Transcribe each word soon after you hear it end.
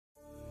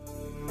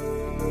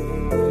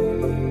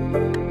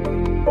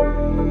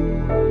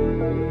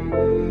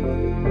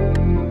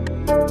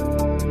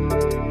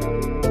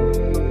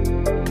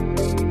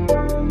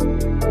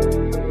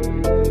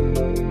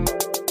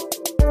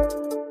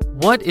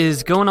What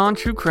is going on,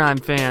 true crime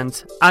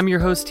fans? I'm your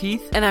host,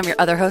 Heath. And I'm your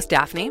other host,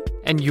 Daphne.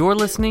 And you're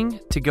listening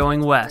to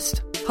Going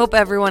West. Hope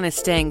everyone is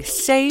staying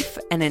safe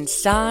and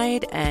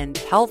inside and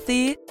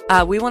healthy.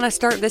 We want to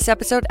start this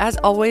episode, as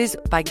always,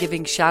 by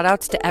giving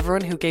shout-outs to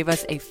everyone who gave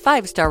us a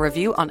 5-star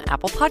review on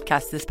Apple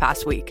Podcasts this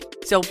past week.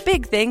 So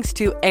big thanks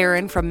to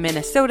Aaron from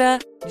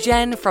Minnesota,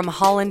 Jen from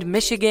Holland,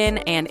 Michigan,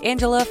 and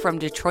Angela from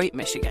Detroit,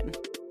 Michigan.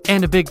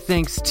 And a big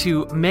thanks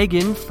to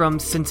Megan from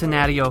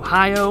Cincinnati,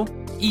 Ohio,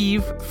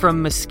 Eve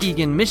from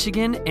Muskegon,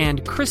 Michigan,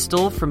 and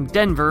Crystal from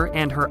Denver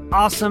and her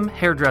awesome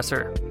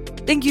hairdresser.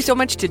 Thank you so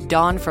much to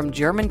Dawn from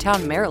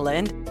Germantown,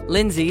 Maryland,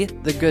 Lindsay,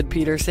 the good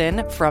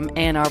Peterson, from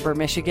Ann Arbor,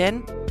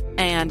 Michigan,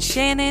 and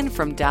Shannon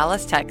from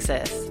Dallas,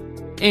 Texas.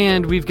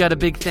 And we've got a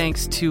big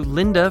thanks to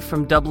Linda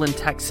from Dublin,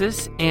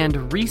 Texas,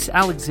 and Reese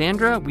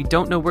Alexandra. We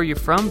don't know where you're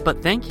from,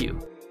 but thank you.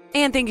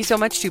 And thank you so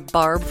much to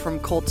Barb from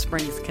Cold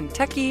Springs,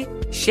 Kentucky,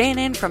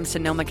 Shannon from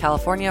Sonoma,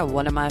 California,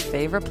 one of my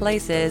favorite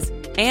places,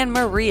 and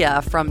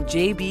Maria from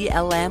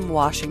JBLM,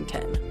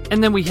 Washington.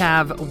 And then we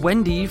have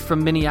Wendy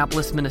from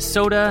Minneapolis,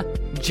 Minnesota,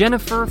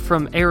 Jennifer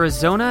from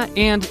Arizona,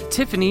 and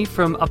Tiffany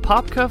from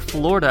Apopka,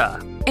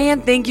 Florida.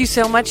 And thank you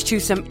so much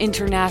to some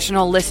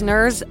international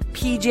listeners,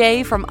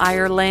 PJ from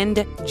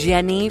Ireland,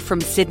 Jenny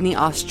from Sydney,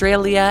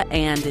 Australia,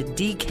 and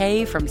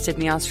DK from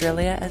Sydney,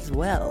 Australia as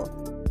well.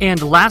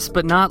 And last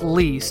but not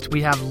least,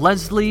 we have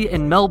Leslie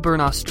in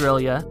Melbourne,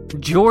 Australia,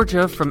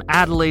 Georgia from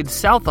Adelaide,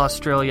 South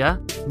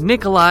Australia,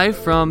 Nikolai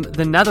from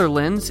the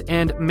Netherlands,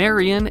 and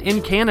Marion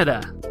in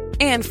Canada.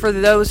 And for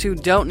those who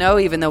don't know,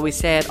 even though we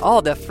say it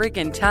all the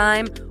freaking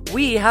time,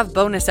 we have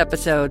bonus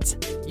episodes.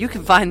 You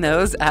can find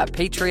those at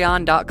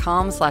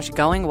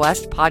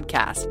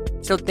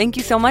patreon.com/goingwestpodcast. So thank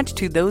you so much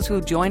to those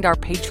who joined our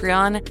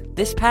Patreon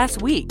this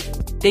past week.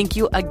 Thank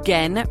you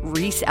again,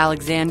 Reese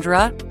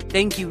Alexandra.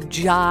 Thank you,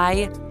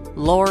 Jai,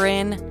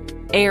 Lauren,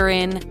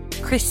 Aaron,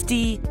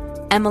 Christy,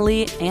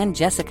 Emily, and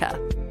Jessica.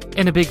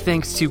 And a big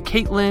thanks to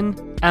Caitlin,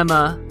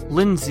 Emma,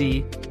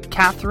 Lindsay,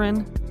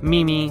 Catherine,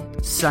 Mimi,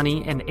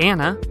 Sunny, and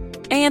Anna.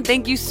 And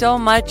thank you so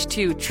much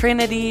to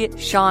Trinity,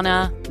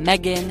 Shauna,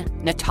 Megan,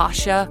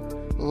 Natasha,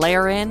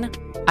 Laren.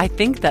 I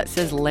think that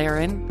says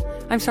Laren.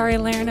 I'm sorry,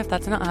 Laren, if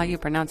that's not how you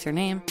pronounce your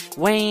name.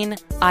 Wayne,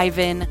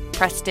 Ivan,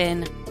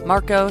 Preston,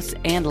 Marcos,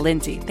 and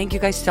Lindsay. Thank you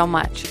guys so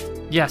much.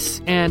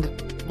 Yes, and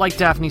like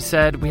Daphne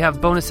said, we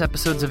have bonus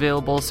episodes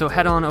available, so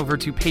head on over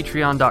to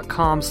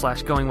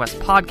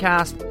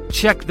patreon.com/goingwestpodcast.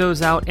 Check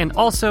those out. And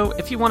also,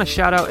 if you want a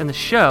shout out in the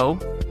show,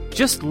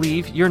 just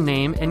leave your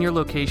name and your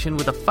location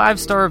with a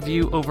 5-star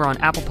review over on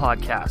Apple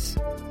Podcasts.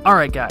 All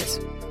right, guys,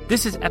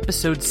 this is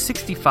episode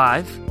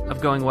 65 of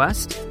Going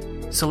West,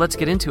 so let's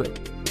get into it.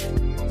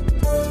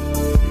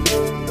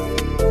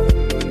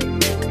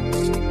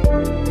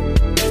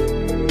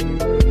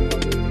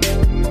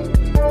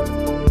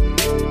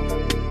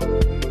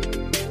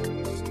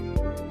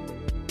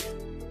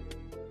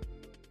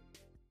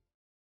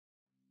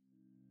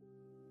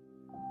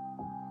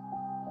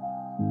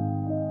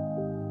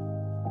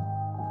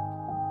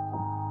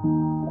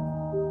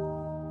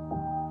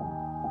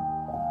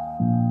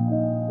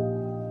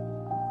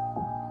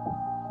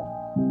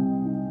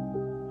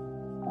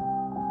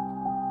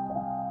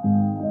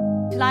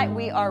 Tonight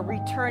we are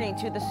returning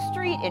to the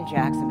street in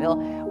Jacksonville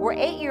where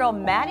 8-year-old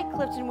Maddie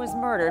Clifton was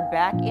murdered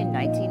back in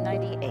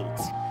 1998.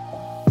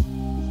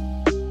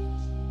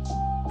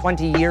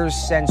 20 years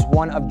since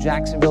one of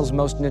Jacksonville's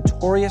most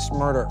notorious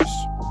murders.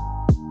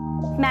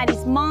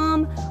 Maddie's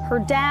mom, her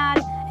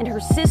dad, and her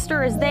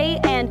sister, as they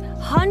and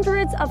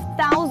hundreds of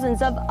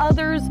thousands of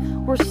others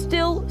were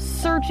still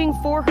searching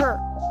for her.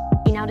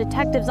 Now,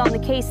 detectives on the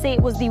case say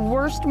it was the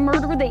worst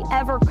murder they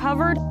ever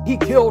covered. He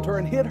killed her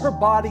and hid her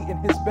body in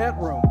his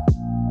bedroom.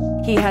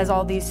 He has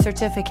all these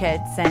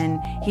certificates and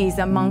he's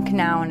a monk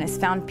now and has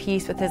found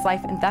peace with his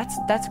life, and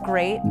that's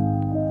great.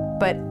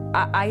 But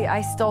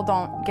I still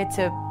don't get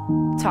to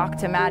talk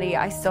to Maddie.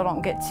 I still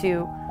don't get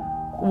to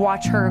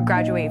watch her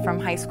graduate from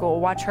high school,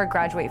 watch her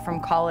graduate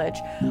from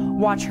college,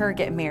 watch her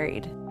get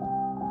married.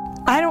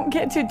 I don't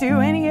get to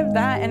do any of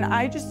that, and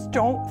I just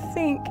don't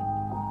think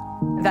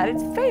that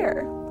it's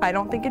fair. I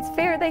don't think it's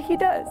fair that he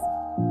does.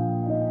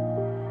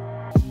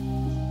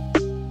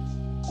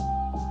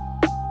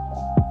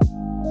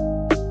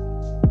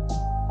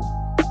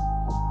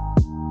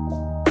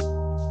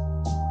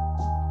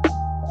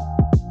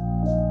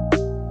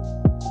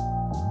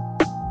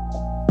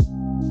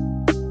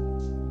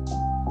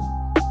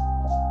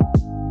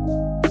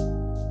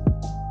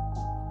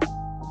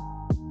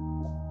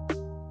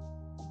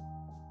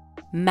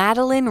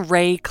 Madeline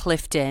Ray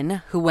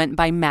Clifton, who went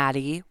by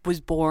Maddie, was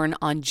born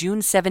on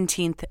June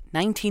 17,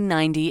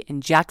 1990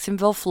 in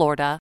Jacksonville,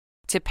 Florida,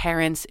 to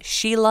parents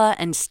Sheila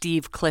and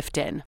Steve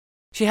Clifton.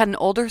 She had an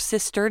older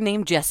sister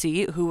named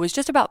Jessie, who was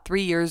just about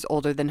 3 years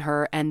older than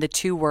her, and the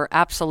two were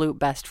absolute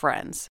best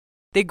friends.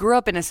 They grew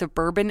up in a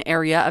suburban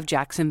area of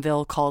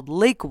Jacksonville called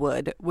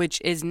Lakewood,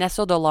 which is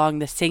nestled along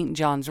the St.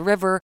 Johns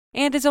River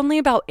and is only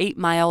about 8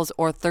 miles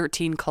or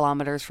 13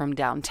 kilometers from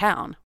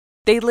downtown.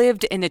 They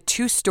lived in a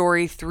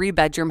 2-story,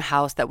 3-bedroom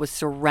house that was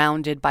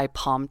surrounded by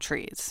palm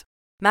trees.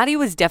 Maddie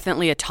was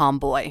definitely a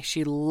tomboy.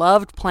 She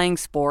loved playing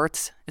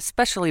sports,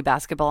 especially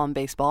basketball and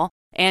baseball,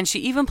 and she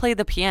even played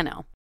the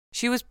piano.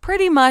 She was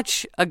pretty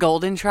much a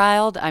golden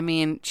child. I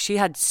mean, she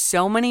had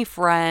so many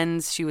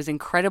friends. She was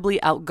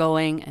incredibly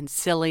outgoing and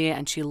silly,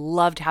 and she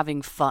loved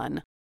having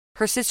fun.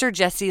 Her sister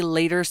Jessie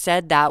later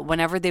said that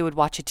whenever they would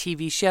watch a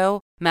TV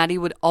show, Maddie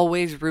would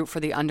always root for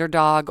the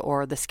underdog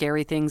or the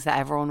scary things that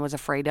everyone was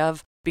afraid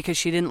of because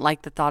she didn't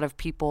like the thought of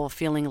people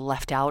feeling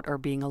left out or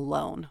being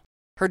alone.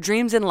 Her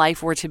dreams in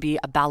life were to be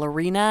a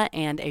ballerina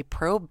and a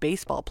pro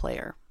baseball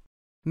player.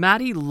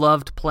 Maddie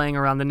loved playing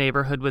around the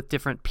neighborhood with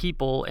different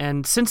people,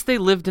 and since they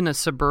lived in a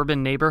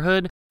suburban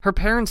neighborhood, her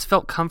parents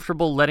felt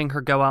comfortable letting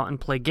her go out and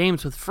play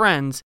games with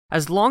friends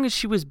as long as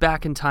she was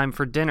back in time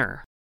for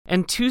dinner.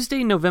 And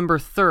Tuesday, November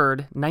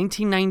 3rd,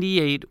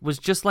 1998 was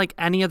just like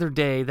any other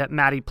day that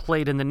Maddie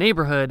played in the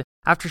neighborhood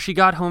after she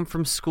got home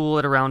from school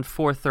at around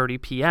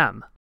 4:30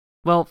 p.m.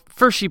 Well,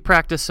 first she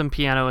practiced some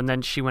piano and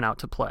then she went out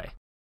to play.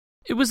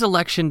 It was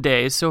election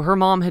day, so her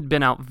mom had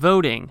been out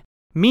voting.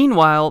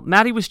 Meanwhile,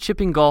 Maddie was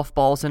chipping golf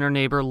balls in her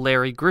neighbor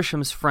Larry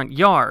Grisham's front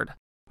yard,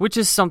 which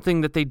is something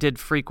that they did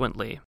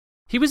frequently.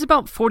 He was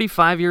about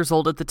 45 years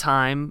old at the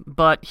time,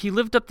 but he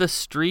lived up the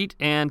street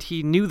and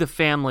he knew the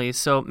family,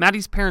 so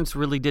Maddie's parents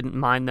really didn't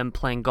mind them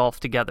playing golf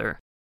together.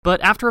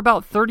 But after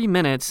about 30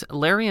 minutes,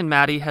 Larry and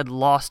Maddie had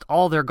lost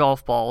all their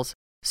golf balls,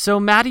 so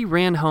Maddie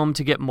ran home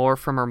to get more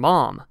from her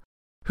mom,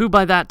 who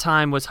by that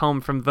time was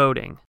home from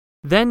voting.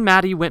 Then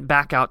Maddie went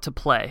back out to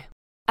play.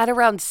 At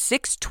around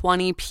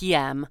 6:20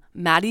 p.m.,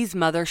 Maddie's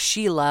mother,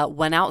 Sheila,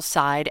 went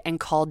outside and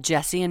called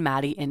Jessie and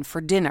Maddie in for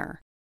dinner.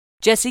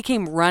 Jessie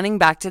came running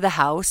back to the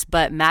house,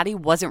 but Maddie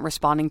wasn't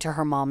responding to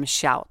her mom's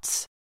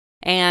shouts.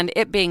 And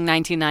it being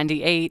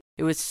 1998,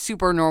 it was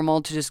super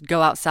normal to just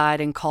go outside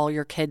and call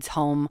your kids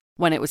home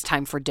when it was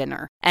time for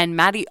dinner. And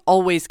Maddie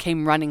always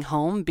came running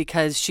home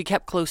because she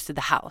kept close to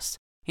the house.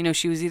 You know,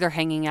 she was either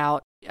hanging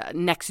out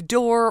next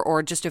door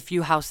or just a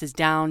few houses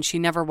down. She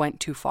never went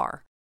too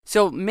far.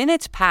 So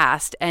minutes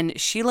passed, and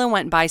Sheila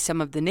went by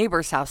some of the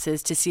neighbors'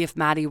 houses to see if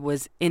Maddie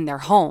was in their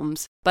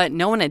homes, but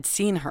no one had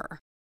seen her.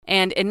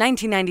 And in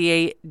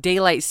 1998,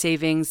 daylight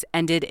savings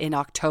ended in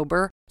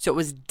October, so it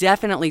was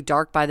definitely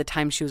dark by the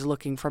time she was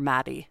looking for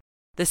Maddie.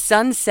 The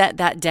sun set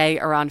that day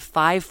around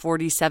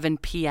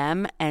 5:47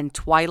 p.m., and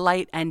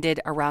twilight ended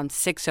around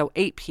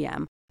 6:08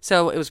 p.m.,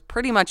 so it was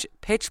pretty much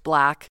pitch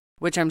black,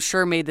 which I'm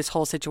sure made this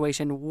whole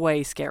situation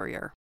way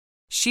scarier.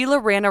 Sheila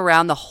ran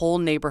around the whole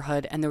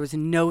neighborhood and there was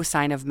no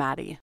sign of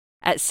Maddie.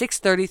 At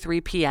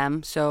 6:33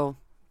 p.m., so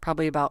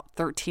probably about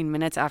 13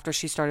 minutes after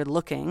she started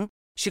looking,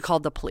 she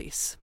called the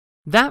police.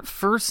 That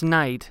first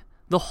night,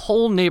 the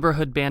whole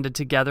neighborhood banded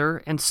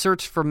together and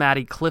searched for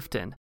Maddie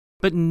Clifton,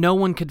 but no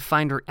one could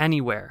find her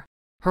anywhere.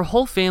 Her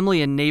whole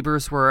family and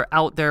neighbors were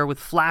out there with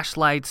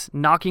flashlights,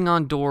 knocking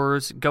on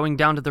doors, going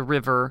down to the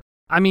river.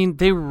 I mean,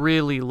 they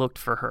really looked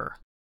for her.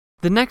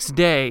 The next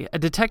day, a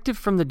detective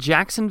from the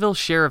Jacksonville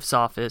Sheriff's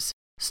Office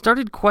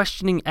started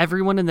questioning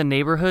everyone in the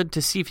neighborhood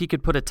to see if he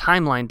could put a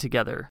timeline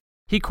together.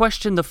 He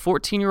questioned the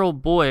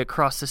 14-year-old boy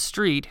across the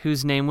street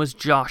whose name was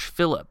Josh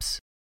Phillips.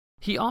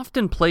 He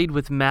often played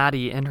with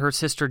Maddie and her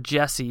sister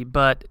Jessie,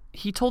 but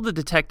he told the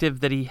detective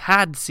that he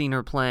had seen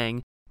her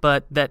playing,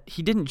 but that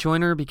he didn't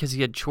join her because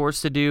he had chores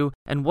to do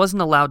and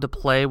wasn't allowed to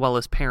play while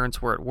his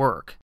parents were at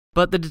work.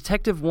 But the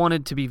detective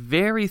wanted to be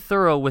very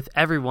thorough with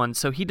everyone,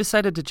 so he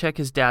decided to check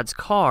his dad's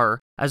car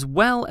as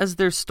well as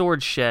their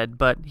storage shed,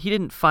 but he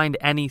didn't find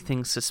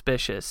anything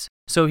suspicious.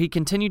 So he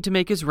continued to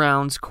make his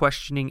rounds,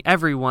 questioning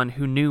everyone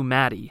who knew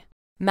Maddie.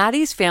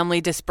 Maddie's family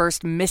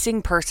dispersed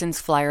missing persons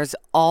flyers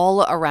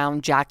all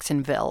around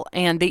Jacksonville,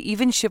 and they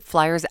even shipped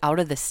flyers out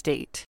of the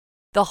state.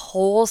 The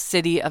whole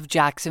city of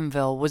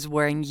Jacksonville was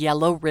wearing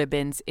yellow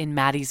ribbons in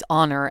Maddie's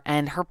honor,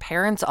 and her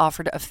parents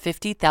offered a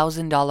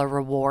 $50,000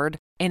 reward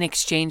in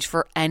exchange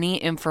for any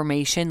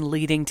information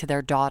leading to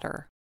their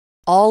daughter.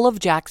 All of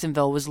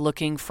Jacksonville was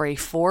looking for a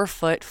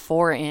 4-foot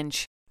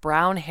 4-inch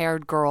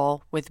brown-haired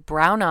girl with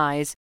brown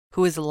eyes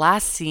who was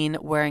last seen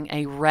wearing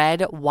a red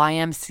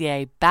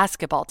YMCA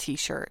basketball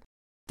t-shirt.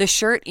 The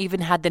shirt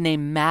even had the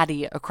name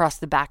Maddie across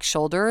the back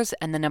shoulders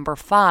and the number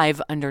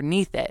 5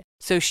 underneath it,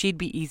 so she'd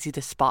be easy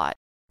to spot.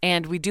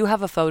 And we do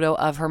have a photo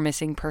of her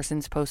missing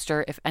persons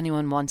poster if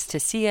anyone wants to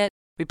see it.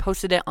 We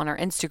posted it on our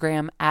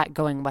Instagram at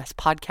Going West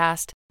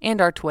Podcast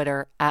and our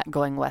Twitter at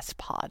Going West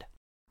Pod.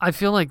 I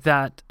feel like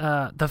that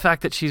the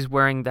fact that she's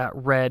wearing that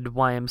red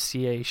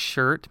YMCA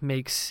shirt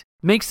makes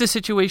the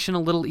situation a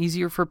little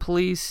easier for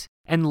police,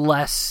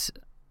 unless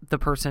the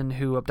person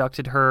who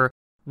abducted her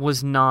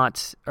was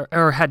not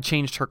or had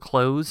changed her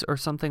clothes or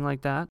something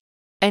like that.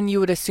 And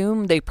you would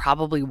assume they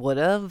probably would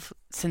have,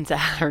 since it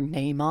had her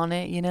name on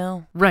it, you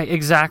know? Right,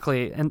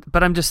 exactly.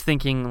 But I'm just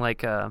thinking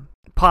like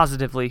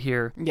positively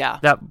here. Yeah.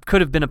 That could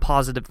have been a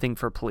positive thing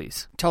for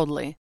police.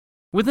 Totally.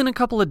 Within a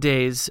couple of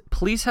days,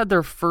 police had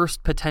their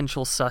first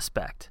potential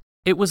suspect.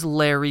 It was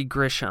Larry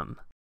Grisham,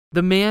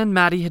 the man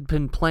Maddie had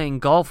been playing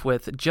golf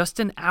with just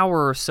an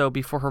hour or so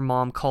before her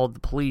mom called the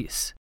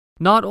police.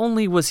 Not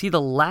only was he the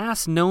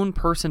last known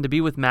person to be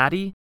with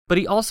Maddie, but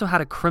he also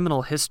had a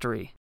criminal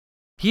history.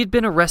 He had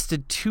been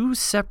arrested 2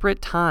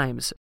 separate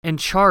times and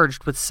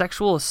charged with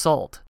sexual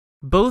assault.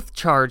 Both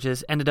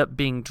charges ended up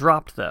being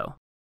dropped, though.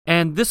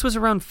 And this was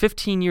around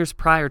 15 years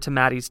prior to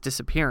Maddie's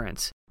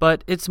disappearance,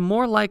 but it's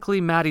more likely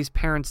Maddie's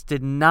parents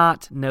did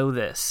not know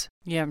this.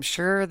 Yeah, I'm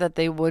sure that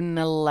they wouldn't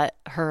have let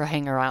her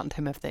hang around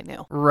him if they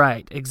knew.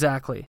 Right,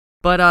 exactly.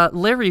 But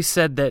Larry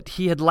said that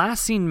he had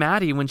last seen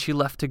Maddie when she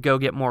left to go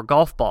get more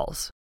golf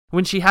balls.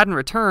 When she hadn't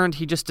returned,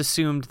 he just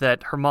assumed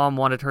that her mom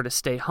wanted her to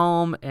stay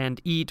home and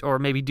eat or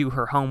maybe do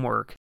her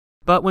homework.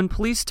 But when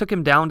police took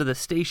him down to the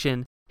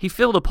station, he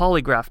failed a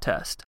polygraph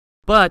test.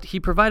 But he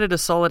provided a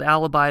solid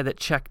alibi that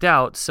checked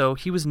out, so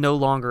he was no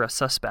longer a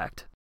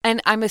suspect.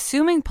 And I'm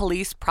assuming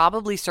police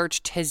probably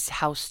searched his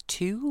house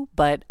too,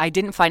 but I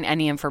didn't find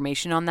any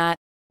information on that.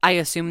 I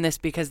assume this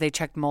because they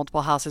checked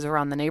multiple houses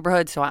around the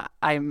neighborhood, so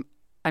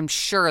I'm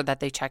sure that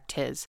they checked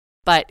his.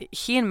 But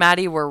he and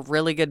Maddie were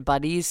really good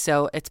buddies,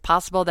 so it's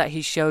possible that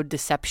he showed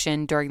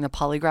deception during the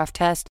polygraph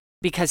test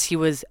because he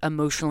was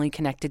emotionally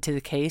connected to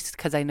the case,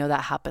 because I know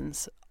that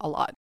happens a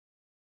lot.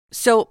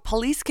 So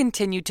police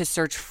continued to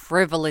search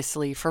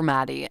frivolously for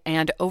Maddie,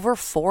 and over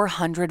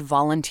 400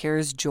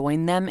 volunteers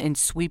joined them in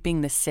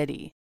sweeping the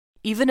city.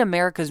 Even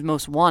America's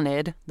Most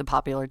Wanted, the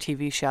popular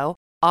TV show,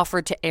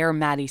 offered to air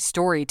Maddie's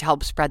story to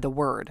help spread the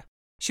word.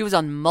 She was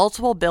on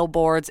multiple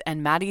billboards,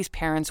 and Maddie's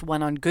parents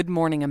went on Good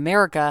Morning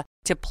America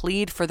to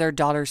plead for their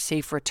daughter's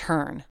safe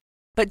return.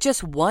 But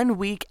just 1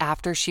 week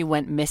after she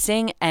went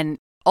missing, and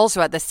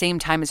also at the same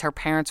time as her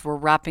parents were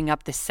wrapping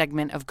up this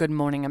segment of Good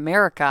Morning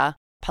America,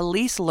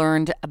 police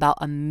learned about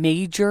a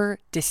major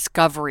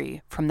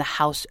discovery from the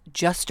house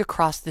just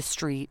across the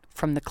street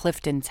from the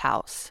Cliftons'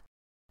 house.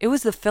 It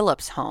was the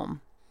Phillips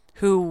home,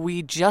 who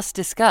we just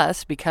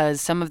discussed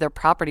because some of their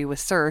property was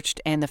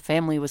searched and the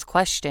family was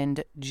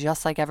questioned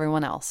just like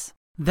everyone else.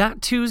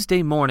 That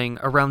Tuesday morning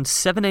around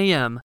 7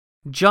 a.m.,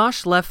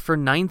 Josh left for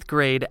 9th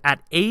grade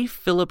at A.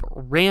 Philip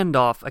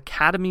Randolph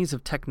Academies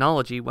of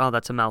Technology, wow,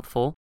 that's a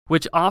mouthful,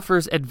 which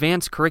offers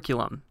advanced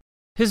curriculum.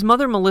 His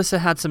mother, Melissa,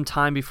 had some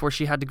time before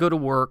she had to go to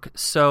work,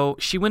 so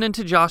she went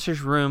into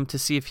Josh's room to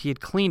see if he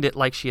had cleaned it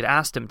like she had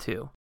asked him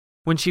to.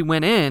 When she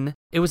went in,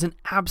 it was an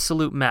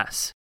absolute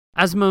mess.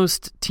 As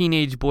most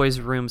teenage boys'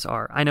 rooms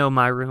are. I know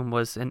my room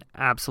was an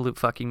absolute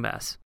fucking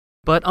mess.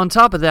 But on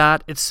top of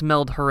that, it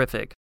smelled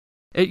horrific.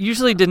 It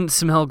usually didn't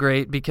smell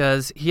great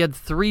because he had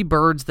 3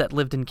 birds that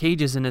lived in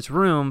cages in his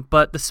room,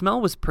 but the smell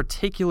was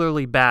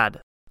particularly bad.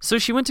 So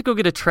she went to go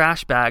get a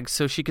trash bag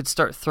so she could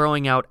start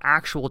throwing out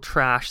actual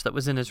trash that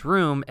was in his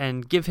room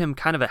and give him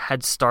kind of a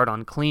head start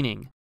on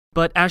cleaning.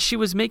 But as she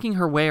was making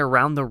her way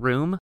around the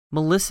room,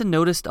 Melissa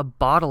noticed a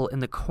bottle in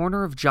the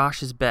corner of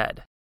Josh's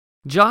bed.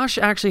 Josh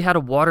actually had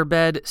a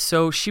waterbed,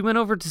 so she went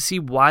over to see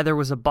why there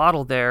was a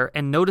bottle there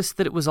and noticed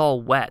that it was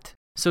all wet.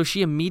 So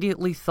she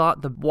immediately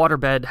thought the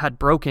waterbed had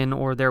broken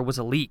or there was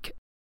a leak.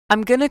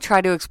 I'm going to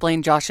try to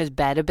explain Josh's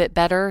bed a bit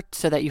better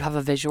so that you have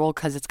a visual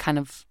because it's kind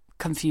of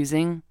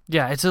confusing.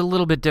 Yeah, it's a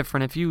little bit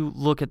different. If you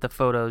look at the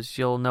photos,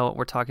 you'll know what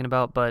we're talking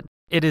about, but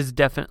it is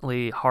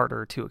definitely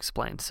harder to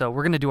explain. So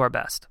we're going to do our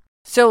best.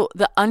 So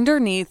the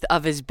underneath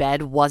of his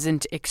bed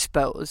wasn't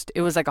exposed.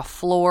 It was like a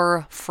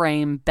floor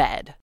frame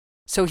bed.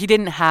 So he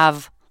didn't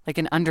have like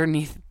an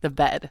underneath the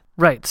bed.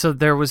 Right. So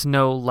there was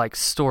no like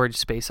storage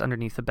space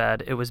underneath the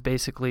bed. It was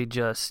basically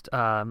just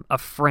a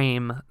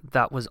frame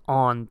that was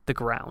on the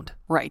ground.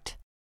 Right.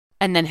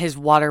 And then his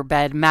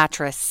waterbed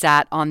mattress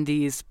sat on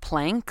these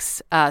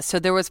planks. So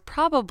there was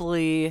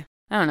probably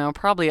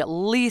at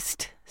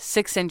least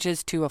 6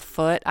 inches to a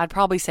foot. I'd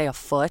probably say a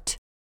foot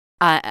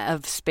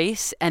of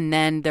space. And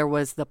then there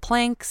was the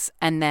planks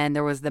and then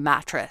there was the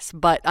mattress.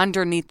 But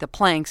underneath the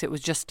planks, it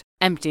was just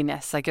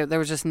emptiness. Like there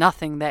was just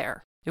nothing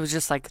there. It was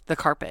just like the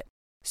carpet.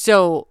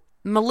 So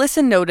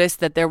Melissa noticed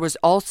that there was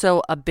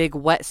also a big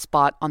wet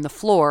spot on the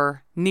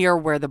floor near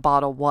where the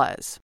bottle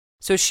was.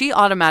 So she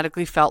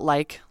automatically felt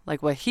like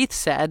what Heath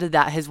said,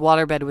 that his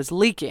waterbed was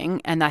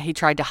leaking and that he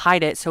tried to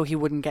hide it so he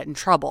wouldn't get in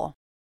trouble.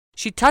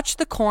 She touched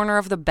the corner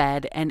of the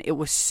bed and it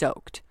was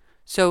soaked.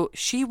 So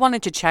she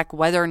wanted to check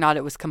whether or not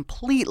it was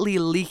completely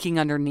leaking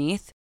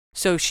underneath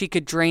so she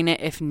could drain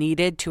it if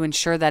needed to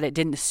ensure that it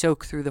didn't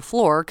soak through the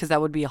floor because that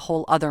would be a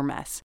whole other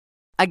mess.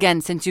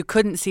 Again, since you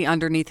couldn't see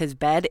underneath his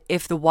bed,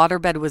 if the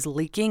waterbed was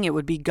leaking, it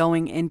would be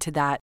going into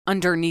that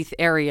underneath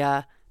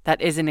area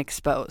that isn't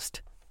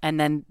exposed. And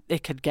then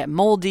it could get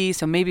moldy,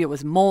 so maybe it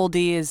was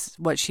moldy is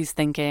what she's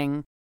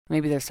thinking.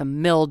 Maybe there's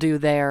some mildew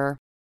there.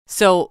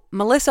 So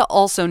Melissa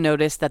also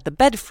noticed that the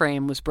bed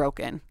frame was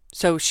broken.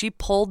 So she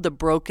pulled the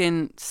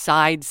broken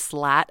side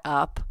slat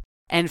up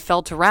and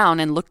felt around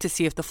and looked to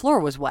see if the floor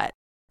was wet.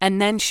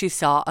 And then she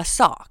saw a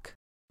sock.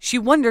 She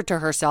wondered to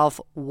herself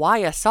why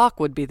a sock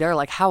would be there,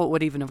 like how it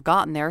would even have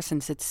gotten there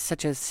since it's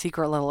such a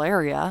secret little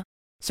area.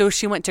 So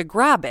she went to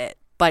grab it,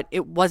 but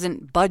it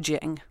wasn't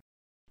budging.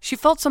 She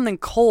felt something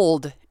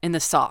cold in the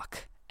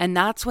sock, and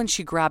that's when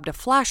she grabbed a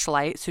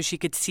flashlight so she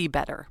could see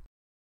better.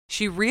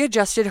 She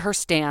readjusted her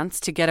stance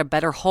to get a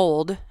better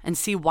hold and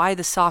see why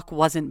the sock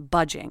wasn't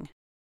budging.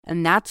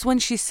 And that's when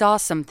she saw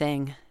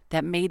something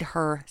that made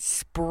her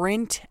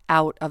sprint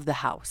out of the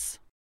house.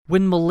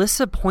 When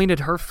Melissa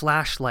pointed her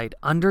flashlight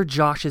under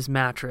Josh's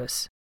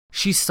mattress,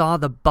 she saw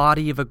the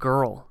body of a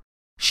girl.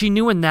 She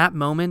knew in that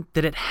moment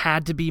that it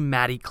had to be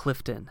Maddie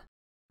Clifton.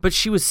 But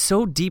she was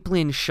so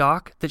deeply in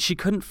shock that she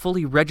couldn't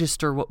fully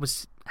register what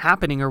was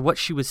happening or what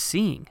she was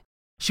seeing.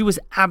 She was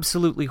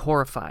absolutely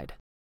horrified.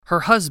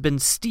 Her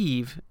husband,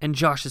 Steve, and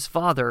Josh's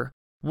father,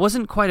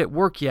 wasn't quite at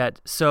work yet,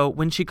 so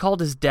when she called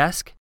his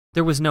desk,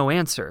 there was no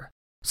answer.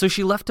 So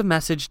she left a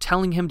message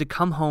telling him to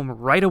come home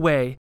right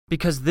away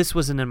because this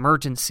was an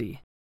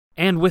emergency.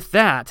 And with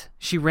that,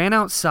 she ran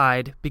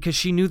outside because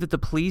she knew that the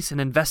police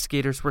and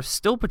investigators were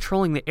still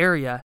patrolling the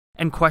area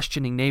and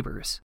questioning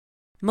neighbors.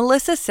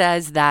 Melissa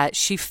says that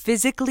she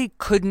physically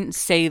couldn't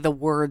say the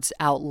words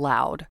out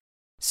loud.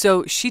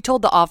 So she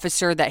told the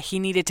officer that he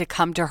needed to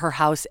come to her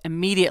house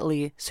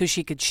immediately so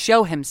she could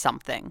show him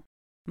something.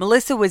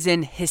 Melissa was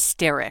in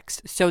hysterics,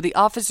 so the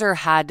officer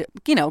had,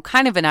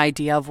 kind of an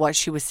idea of what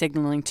she was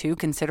signaling to,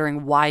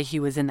 considering why he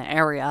was in the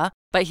area,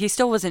 but he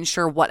still wasn't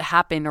sure what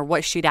happened or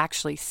what she'd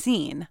actually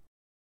seen.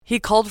 He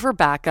called for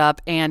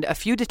backup, and a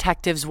few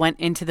detectives went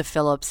into the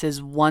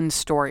Phillipses'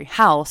 one-story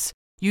house,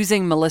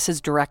 using Melissa's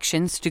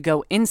directions to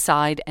go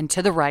inside and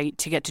to the right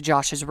to get to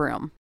Josh's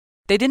room.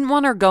 They didn't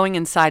want her going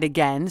inside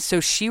again, so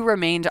she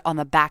remained on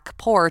the back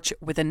porch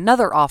with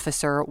another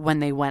officer when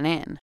they went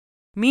in.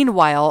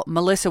 Meanwhile,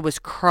 Melissa was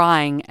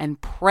crying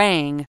and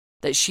praying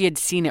that she had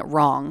seen it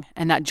wrong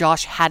and that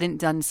Josh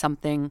hadn't done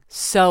something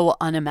so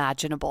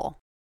unimaginable.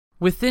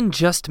 Within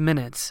just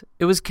minutes,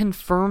 it was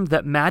confirmed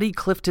that Maddie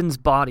Clifton's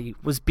body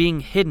was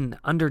being hidden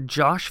under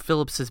Josh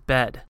Phillips's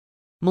bed.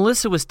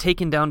 Melissa was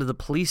taken down to the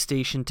police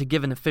station to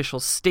give an official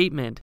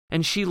statement,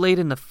 and she laid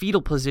in the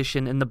fetal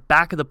position in the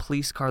back of the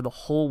police car the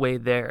whole way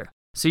there.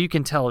 So you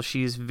can tell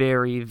she's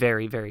very,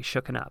 very, very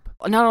shooken up.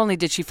 Not only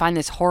did she find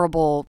this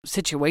horrible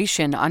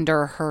situation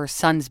under her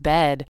son's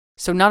bed,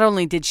 so not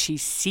only did she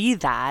see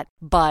that,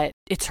 but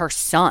it's her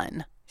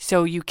son.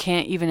 So you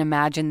can't even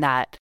imagine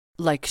that,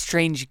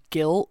 strange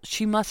guilt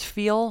she must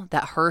feel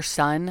that her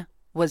son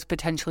was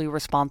potentially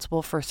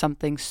responsible for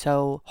something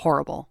so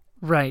horrible.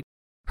 Right.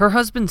 Her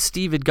husband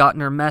Steve had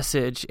gotten her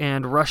message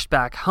and rushed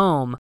back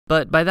home,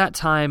 but by that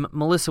time,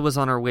 Melissa was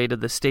on her way to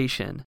the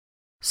station.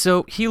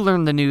 So he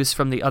learned the news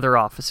from the other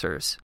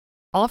officers.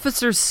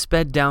 Officers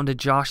sped down to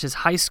Josh's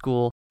high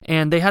school,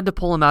 and they had to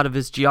pull him out of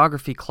his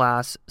geography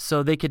class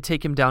so they could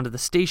take him down to the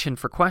station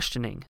for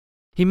questioning.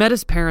 He met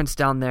his parents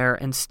down there,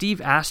 and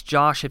Steve asked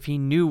Josh if he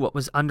knew what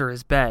was under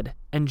his bed,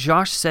 and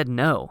Josh said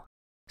no.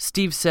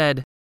 Steve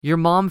said, "Your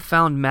mom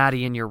found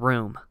Maddie in your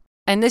room."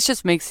 And this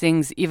just makes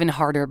things even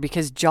harder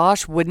because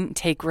Josh wouldn't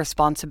take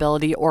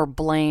responsibility or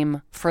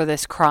blame for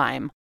this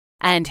crime.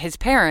 And his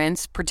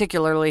parents,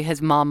 particularly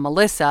his mom,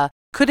 Melissa,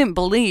 couldn't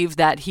believe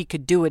that he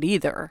could do it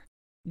either.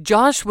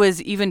 Josh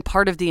was even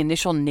part of the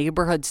initial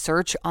neighborhood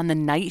search on the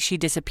night she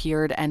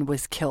disappeared and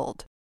was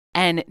killed.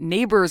 And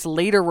neighbors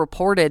later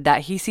reported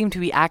that he seemed to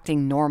be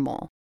acting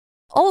normal.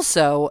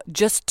 Also,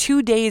 just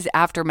 2 days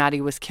after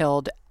Maddie was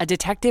killed, a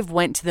detective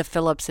went to the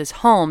Phillipses'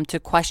 home to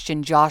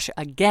question Josh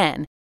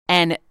again,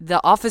 and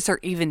the officer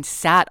even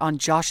sat on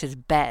Josh's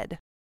bed.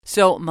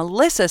 So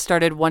Melissa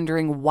started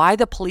wondering why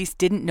the police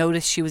didn't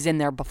notice she was in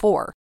there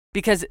before,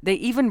 because they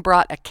even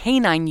brought a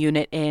canine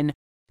unit in.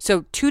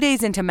 So 2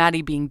 days into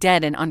Maddie being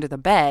dead and under the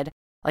bed,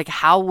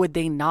 how would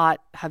they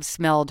not have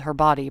smelled her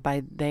body?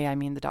 By they, I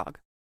mean the dog.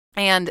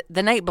 And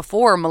the night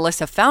before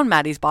Melissa found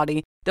Maddie's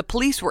body, the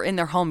police were in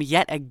their home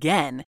yet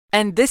again.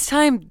 And this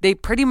time, they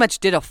pretty much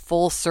did a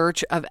full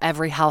search of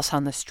every house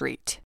on the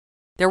street.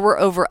 There were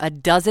over a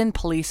dozen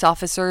police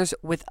officers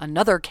with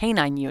another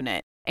canine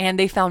unit, and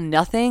they found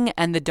nothing,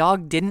 and the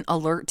dog didn't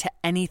alert to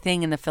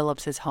anything in the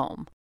Phillipses'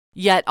 home.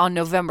 Yet on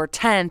November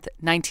 10th,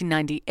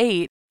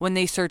 1998, when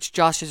they searched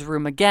Josh's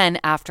room again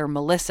after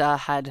Melissa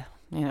had,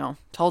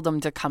 told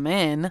them to come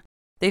in,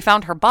 they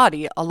found her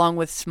body along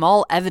with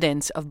small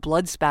evidence of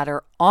blood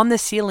spatter on the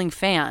ceiling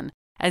fan,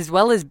 as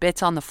well as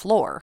bits on the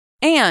floor.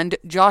 And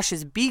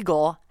Josh's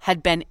beagle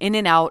had been in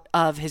and out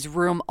of his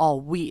room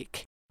all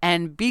week.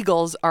 And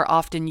beagles are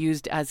often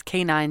used as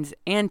canines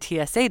and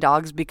TSA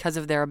dogs because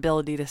of their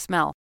ability to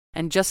smell.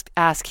 And just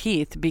ask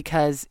Heath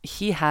because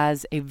he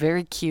has a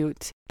very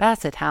cute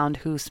basset hound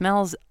who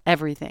smells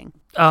everything.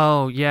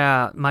 Oh,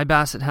 yeah. My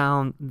basset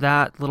hound,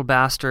 that little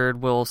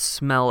bastard will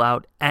smell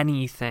out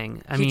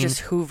anything. He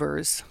just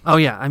hoovers. Oh,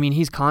 yeah.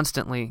 He's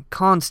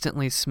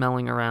constantly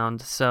smelling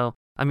around. So,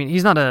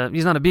 he's not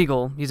a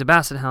beagle. He's a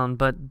basset hound.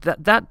 But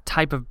that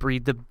type of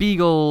breed, the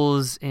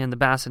beagles and the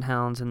basset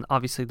hounds and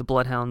obviously the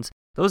bloodhounds,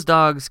 those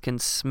dogs can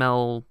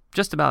smell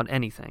just about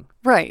anything.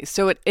 Right.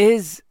 So it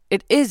is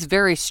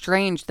very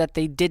strange that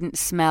they didn't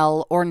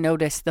smell or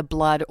notice the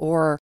blood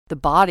or the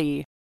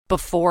body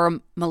before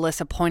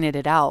Melissa pointed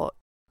it out.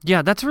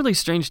 Yeah, that's really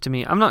strange to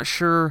me. I'm not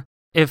sure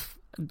if,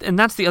 and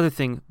that's the other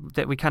thing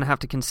that we kind of have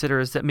to consider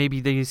is that maybe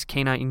these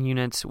canine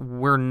units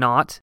were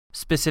not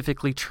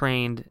specifically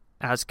trained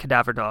as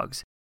cadaver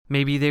dogs.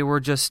 Maybe they were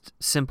just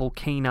simple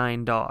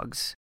canine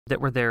dogs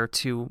that were there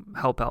to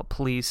help out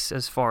police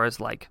as far as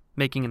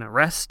making an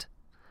arrest.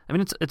 I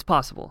mean, it's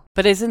possible.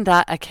 But isn't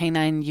that a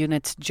canine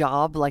unit's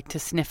job, like to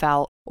sniff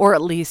out, or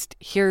at least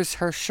here's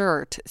her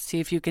shirt, see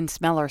if you can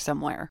smell her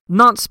somewhere?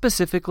 Not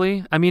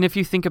specifically. I mean, if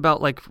you think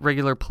about like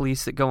regular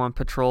police that go on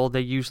patrol, they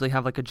usually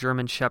have like a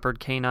German Shepherd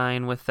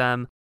canine with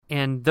them.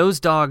 And those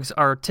dogs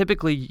are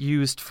typically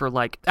used for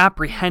like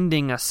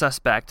apprehending a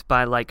suspect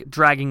by like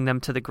dragging them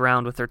to the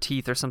ground with their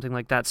teeth or something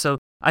like that. So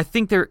I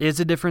think there is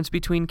a difference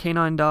between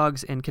canine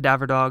dogs and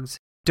cadaver dogs.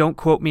 Don't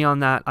quote me on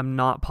that. I'm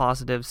not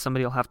positive.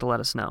 Somebody will have to let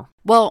us know.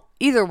 Well,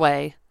 either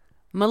way,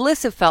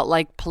 Melissa felt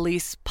like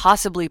police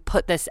possibly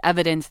put this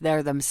evidence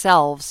there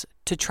themselves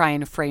to try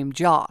and frame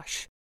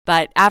Josh.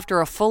 But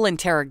after a full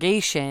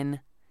interrogation,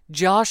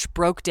 Josh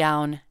broke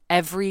down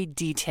every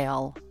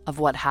detail of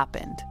what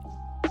happened.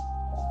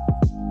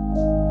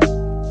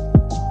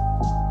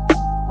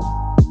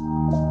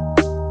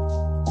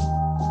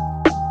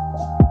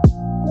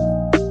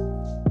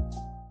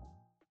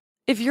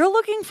 If you're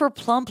looking for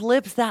plump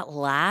lips that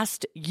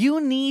last, you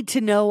need to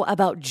know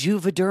about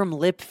Juvederm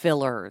lip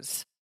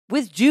fillers.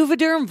 With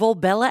Juvederm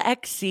Volbella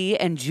XC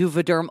and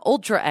Juvederm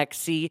Ultra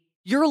XC,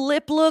 your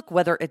lip look,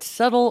 whether it's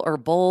subtle or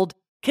bold,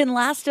 can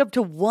last up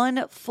to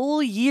 1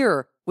 full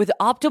year with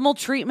optimal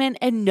treatment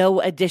and no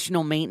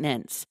additional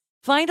maintenance.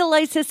 Find a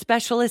licensed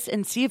specialist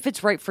and see if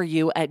it's right for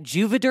you at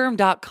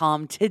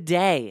Juvederm.com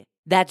today.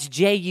 That's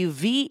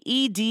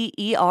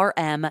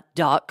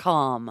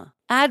Juvederm.com.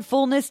 Add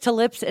fullness to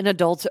lips in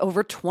adults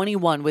over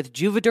 21 with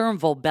Juvederm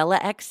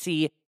Volbella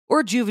XC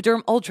or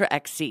Juvederm Ultra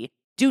XC.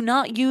 Do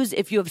not use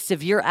if you have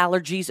severe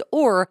allergies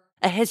or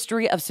a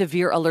history of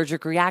severe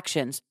allergic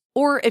reactions,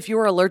 or if you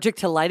are allergic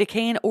to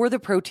lidocaine or the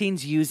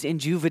proteins used in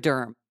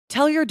Juvederm.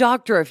 Tell your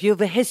doctor if you have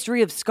a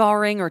history of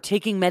scarring or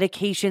taking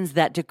medications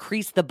that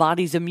decrease the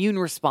body's immune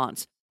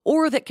response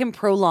or that can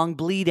prolong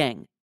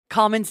bleeding.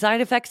 Common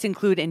side effects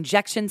include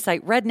injection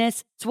site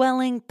redness,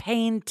 swelling,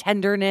 pain,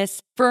 tenderness,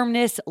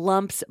 firmness,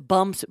 lumps,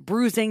 bumps,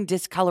 bruising,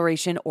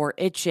 discoloration, or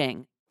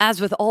itching.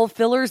 As with all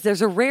fillers,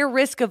 there's a rare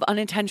risk of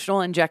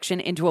unintentional injection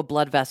into a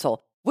blood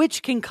vessel,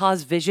 which can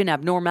cause vision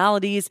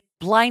abnormalities,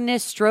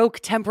 blindness, stroke,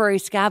 temporary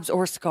scabs,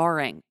 or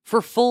scarring.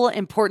 For full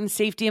important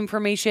safety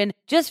information,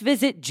 just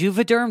visit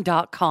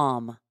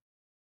Juvederm.com.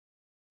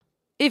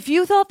 If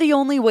you thought the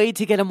only way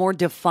to get a more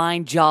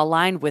defined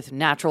jawline with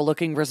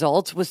natural-looking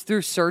results was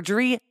through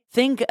surgery,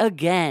 think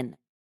again.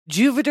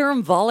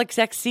 Juvederm Volux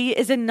XC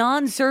is a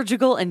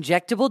non-surgical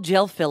injectable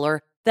gel filler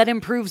that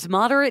improves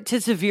moderate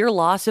to severe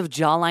loss of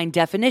jawline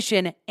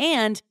definition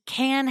and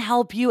can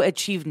help you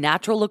achieve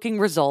natural-looking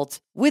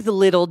results with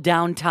little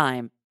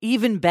downtime.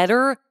 Even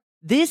better,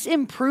 this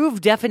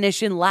improved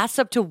definition lasts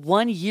up to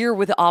 1 year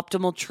with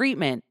optimal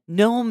treatment,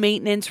 no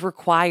maintenance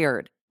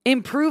required.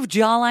 Improve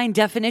jawline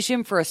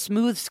definition for a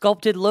smooth,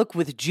 sculpted look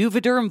with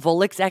Juvederm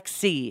Volux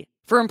XC.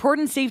 For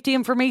important safety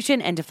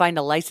information and to find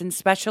a licensed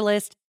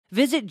specialist,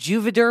 visit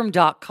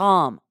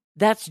Juvederm.com.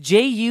 That's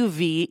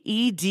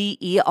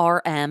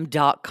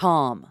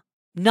Juvederm.com.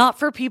 Not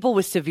for people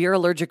with severe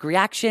allergic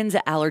reactions,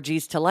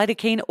 allergies to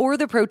lidocaine, or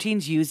the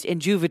proteins used in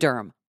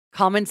Juvederm.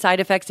 Common side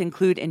effects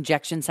include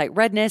injection site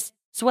redness,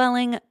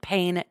 swelling,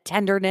 pain,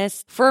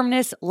 tenderness,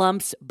 firmness,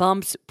 lumps,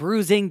 bumps,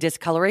 bruising,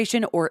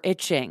 discoloration, or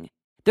itching.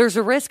 There's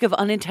a risk of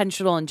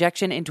unintentional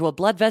injection into a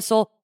blood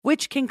vessel,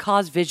 which can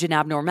cause vision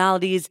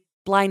abnormalities,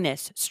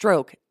 blindness,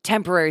 stroke,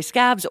 temporary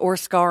scabs, or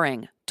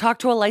scarring. Talk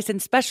to a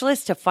licensed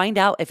specialist to find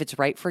out if it's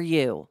right for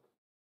you.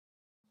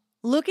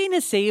 Looking to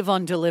save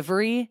on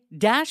delivery?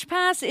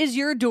 DashPass is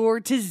your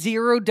door to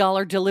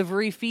 $0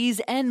 delivery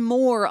fees and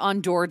more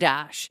on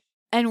DoorDash.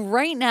 And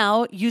right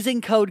now,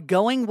 using code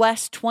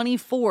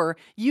GOINGWEST24,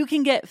 you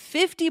can get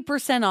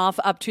 50% off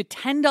up to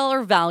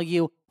 $10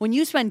 value when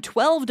you spend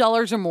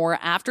 $12 or more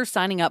after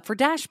signing up for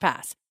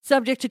DashPass.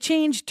 Subject to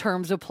change,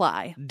 terms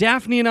apply.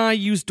 Daphne and I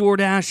use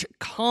DoorDash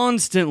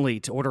constantly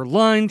to order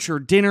lunch or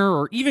dinner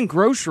or even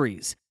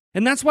groceries.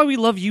 And that's why we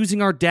love using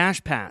our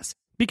DashPass,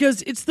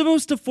 because it's the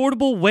most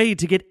affordable way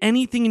to get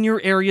anything in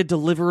your area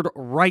delivered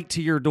right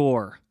to your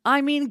door.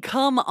 I mean,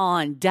 come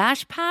on.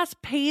 DashPass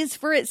pays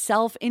for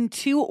itself in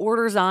 2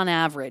 orders on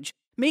average,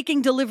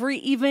 making delivery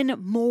even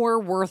more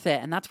worth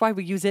it. And that's why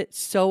we use it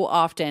so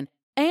often.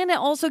 And it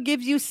also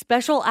gives you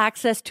special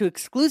access to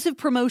exclusive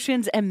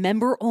promotions and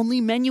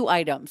member-only menu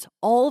items,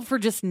 all for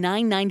just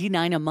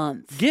 $9.99 a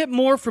month. Get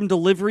more from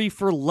delivery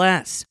for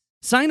less.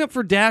 Sign up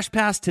for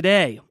DashPass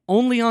today,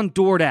 only on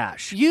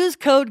DoorDash. Use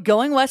code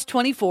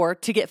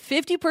GOINGWEST24 to get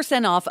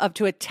 50% off up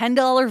to a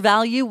 $10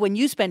 value when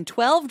you spend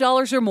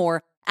 $12 or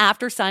more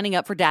after signing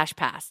up for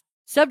DashPass.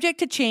 Subject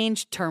to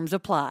change, terms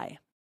apply.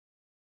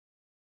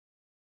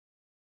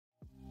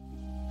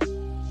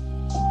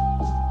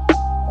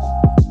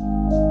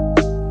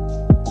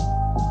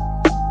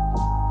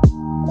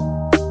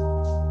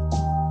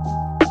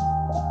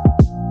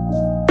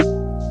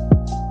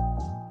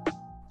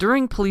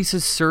 During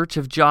police's search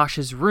of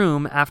Josh's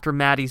room after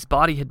Maddie's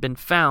body had been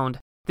found,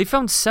 they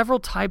found several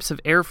types of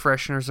air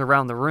fresheners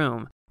around the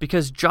room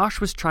because Josh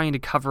was trying to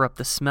cover up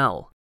the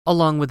smell,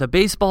 along with a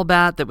baseball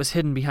bat that was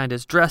hidden behind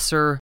his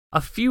dresser,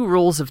 a few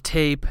rolls of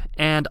tape,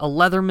 and a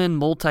Leatherman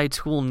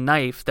multi-tool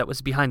knife that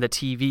was behind the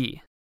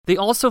TV. They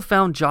also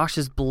found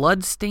Josh's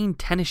blood-stained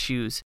tennis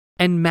shoes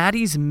and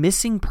Maddie's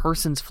missing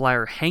persons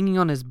flyer hanging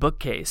on his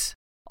bookcase.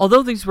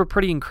 Although these were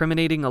pretty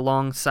incriminating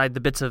alongside the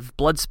bits of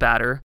blood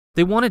spatter,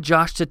 they wanted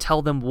Josh to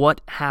tell them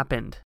what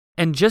happened.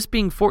 And just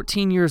being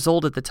 14 years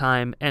old at the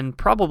time and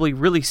probably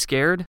really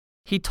scared,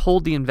 he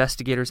told the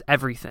investigators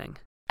everything.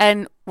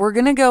 And we're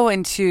going to go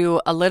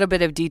into a little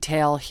bit of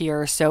detail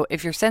here, so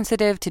if you're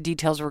sensitive to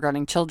details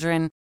regarding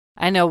children,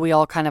 I know we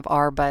all kind of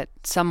are, but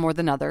some more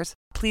than others,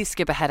 please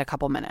skip ahead a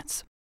couple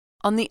minutes.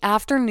 On the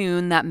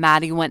afternoon that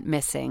Maddie went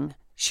missing,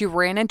 she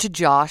ran into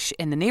Josh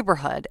in the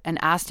neighborhood and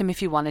asked him if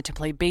he wanted to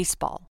play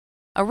baseball.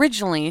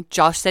 Originally,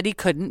 Josh said he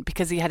couldn't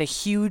because he had a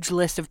huge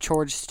list of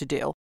chores to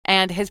do,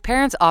 and his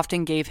parents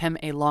often gave him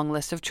a long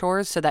list of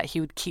chores so that he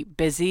would keep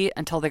busy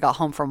until they got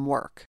home from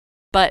work.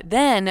 But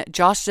then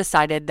Josh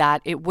decided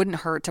that it wouldn't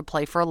hurt to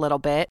play for a little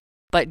bit,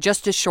 but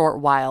just a short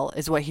while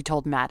is what he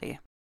told Maddie.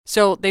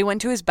 So they went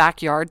to his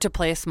backyard to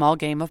play a small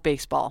game of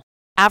baseball.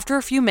 After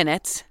a few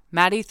minutes,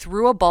 Maddie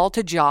threw a ball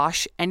to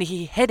Josh and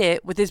he hit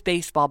it with his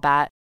baseball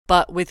bat,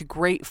 but with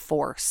great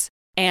force.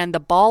 And the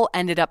ball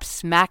ended up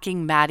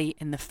smacking Maddie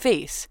in the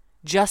face,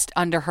 just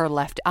under her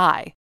left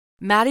eye.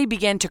 Maddie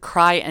began to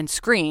cry and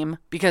scream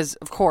because,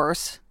 of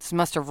course, this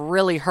must have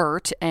really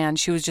hurt and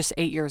she was just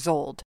 8 years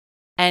old.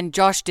 And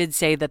Josh did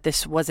say that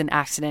this was an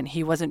accident.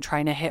 He wasn't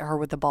trying to hit her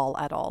with the ball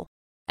at all.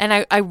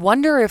 And I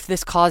wonder if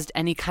this caused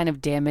any kind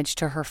of damage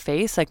to her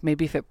face, like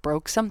maybe if it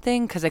broke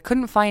something, because I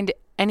couldn't find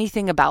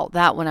anything about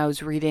that when I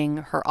was reading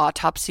her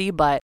autopsy,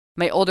 but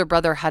my older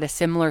brother had a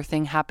similar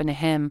thing happen to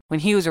him when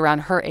he was around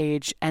her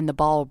age and the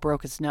ball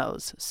broke his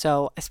nose.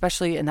 So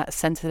especially in that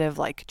sensitive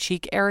like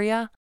cheek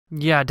area.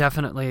 Yeah,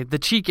 definitely. The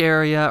cheek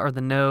area or the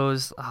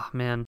nose, oh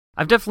man.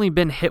 I've definitely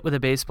been hit with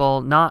a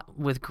baseball, not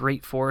with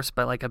great force,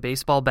 but like a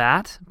baseball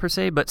bat per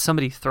se, but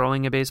somebody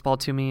throwing a baseball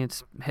to me,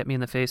 it's hit me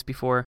in the face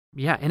before.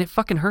 Yeah, and it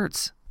fucking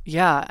hurts.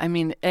 Yeah, I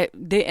mean,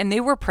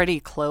 they were pretty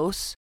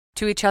close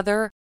to each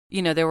other.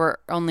 You know, they were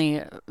only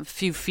a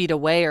few feet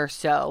away or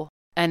so,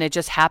 and it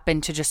just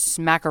happened to just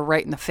smack her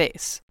right in the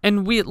face.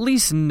 And we at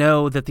least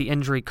know that the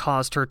injury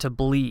caused her to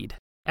bleed.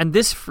 And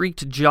this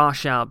freaked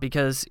Josh out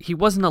because he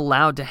wasn't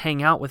allowed to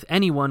hang out with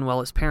anyone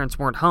while his parents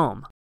weren't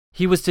home.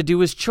 He was to do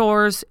his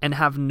chores and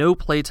have no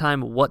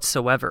playtime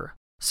whatsoever.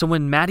 So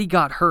when Maddie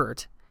got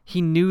hurt,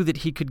 he knew that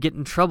he could get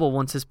in trouble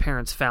once his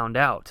parents found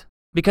out.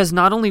 Because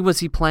not only was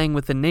he playing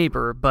with the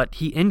neighbor, but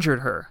he injured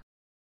her.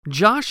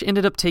 Josh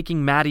ended up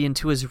taking Maddie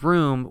into his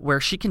room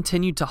where she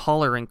continued to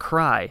holler and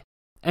cry,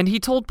 and he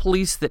told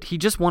police that he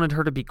just wanted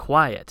her to be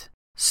quiet.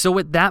 So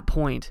at that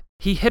point,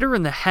 he hit her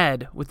in the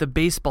head with a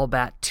baseball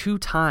bat 2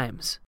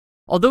 times.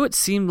 Although it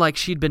seemed like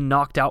she'd been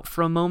knocked out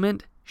for a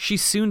moment, she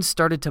soon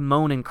started to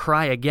moan and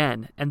cry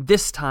again, and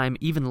this time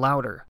even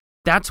louder.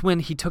 That's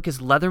when he took his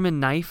Leatherman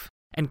knife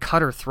and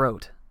cut her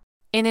throat.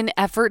 In an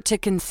effort to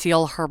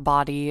conceal her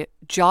body,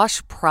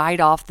 Josh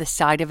pried off the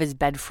side of his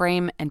bed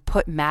frame and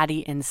put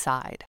Maddie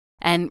inside.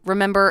 And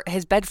remember,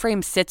 his bed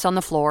frame sits on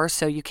the floor,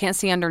 so you can't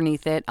see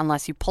underneath it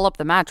unless you pull up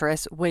the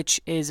mattress, which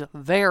is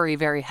very,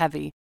 very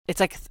heavy. It's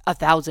like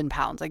 1,000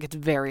 pounds, like it's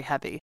very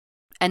heavy.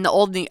 And the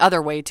only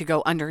other way to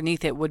go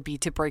underneath it would be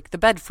to break the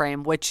bed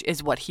frame, which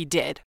is what he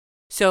did.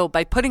 So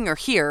by putting her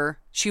here,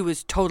 she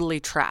was totally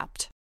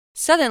trapped.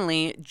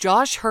 Suddenly,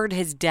 Josh heard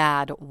his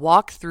dad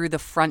walk through the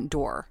front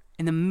door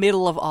in the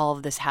middle of all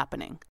of this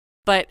happening.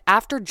 But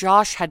after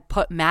Josh had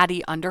put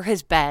Maddie under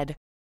his bed,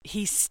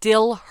 he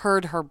still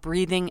heard her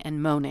breathing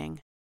and moaning.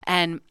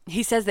 And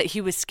he says that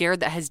he was scared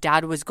that his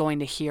dad was going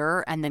to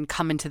hear and then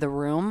come into the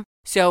room.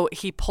 So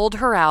he pulled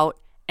her out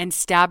and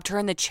stabbed her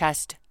in the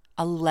chest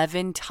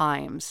 11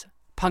 times,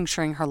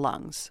 puncturing her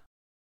lungs.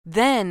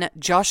 Then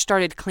Josh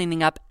started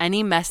cleaning up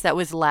any mess that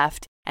was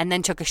left and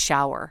then took a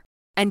shower.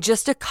 And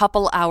just a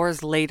couple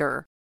hours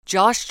later,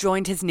 Josh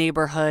joined his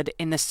neighborhood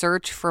in the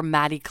search for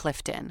Maddie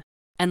Clifton.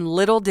 And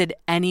little did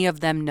any of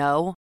them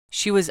know,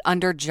 she was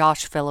under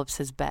Josh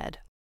Phillips's bed.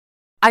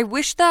 I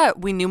wish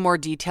that we knew more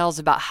details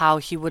about how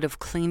he would have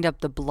cleaned up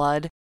the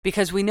blood,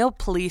 because we know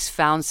police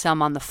found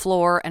some on the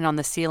floor and on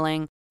the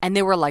ceiling, and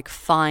they were like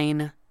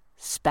fine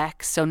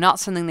specks, so not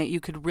something that you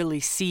could really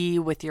see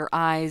with your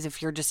eyes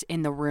if you're just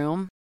in the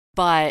room,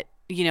 but,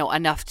 you know,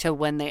 enough to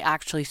when they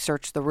actually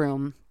searched the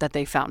room that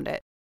they found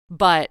it.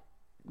 But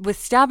with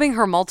stabbing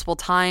her multiple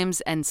times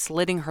and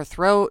slitting her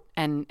throat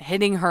and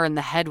hitting her in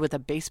the head with a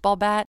baseball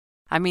bat,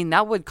 I mean,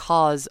 that would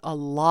cause a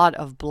lot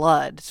of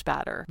blood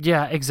spatter.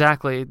 Yeah,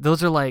 exactly.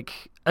 Those are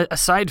like,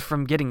 aside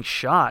from getting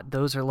shot,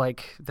 those are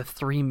like the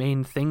 3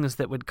 main things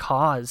that would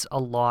cause a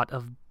lot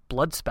of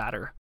blood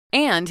spatter.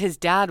 And his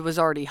dad was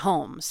already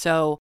home,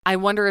 so I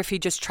wonder if he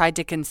just tried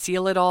to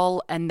conceal it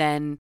all and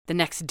then the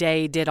next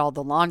day did all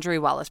the laundry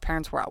while his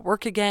parents were at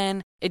work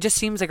again. It just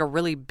seems like a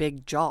really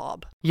big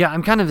job. Yeah,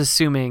 I'm kind of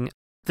assuming,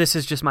 this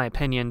is just my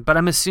opinion, but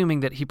I'm assuming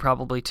that he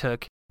probably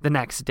took the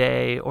next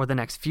day or the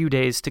next few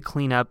days to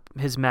clean up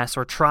his mess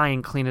or try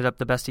and clean it up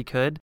the best he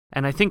could.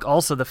 And I think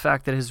also the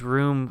fact that his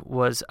room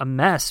was a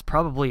mess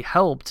probably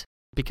helped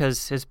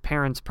because his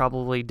parents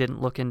probably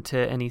didn't look into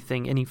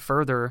anything any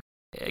further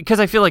Because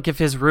I feel like if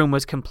his room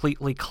was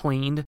completely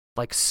cleaned,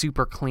 like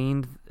super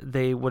cleaned,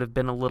 they would have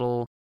been a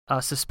little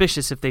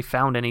suspicious if they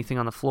found anything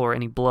on the floor,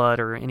 any blood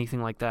or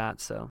anything like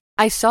that. So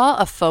I saw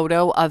a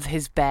photo of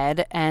his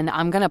bed, and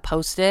I'm going to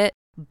post it,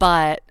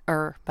 by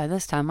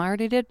this time I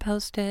already did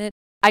post it.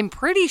 I'm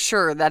pretty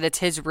sure that it's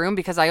his room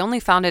because I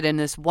only found it in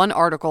this one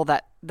article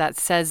that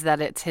says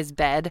that it's his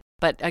bed.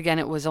 But again,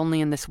 it was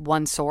only in this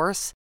one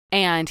source.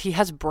 And he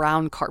has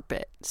brown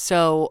carpet.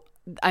 So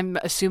I'm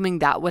assuming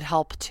that would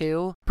help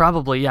too.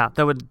 Probably, yeah.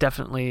 That would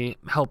definitely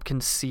help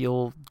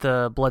conceal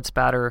the blood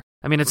spatter.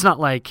 I mean, it's not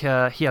like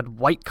he had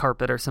white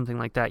carpet or something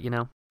like that, you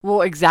know?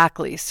 Well,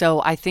 exactly.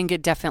 So I think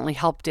it definitely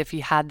helped if he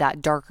had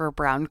that darker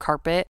brown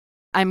carpet.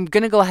 I'm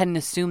going to go ahead and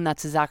assume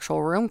that's his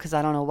actual room because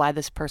I don't know why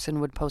this person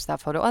would post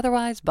that photo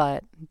otherwise,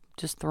 but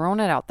just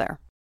throwing it out there.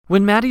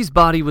 When Maddie's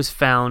body was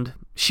found,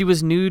 she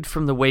was nude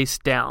from the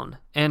waist down,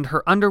 and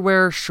her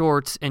underwear,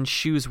 shorts, and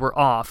shoes were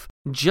off,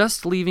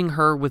 just leaving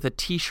her with a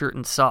t-shirt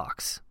and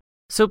socks.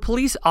 So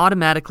police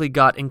automatically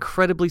got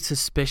incredibly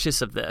suspicious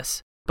of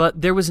this,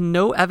 but there was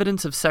no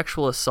evidence of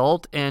sexual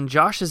assault, and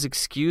Josh's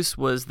excuse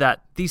was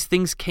that these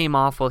things came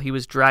off while he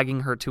was dragging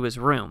her to his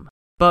room.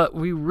 But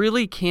we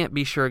really can't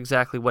be sure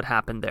exactly what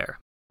happened there.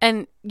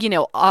 And,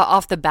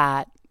 off the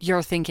bat,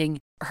 you're thinking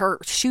her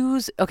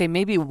shoes, okay,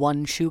 maybe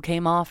one shoe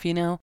came off,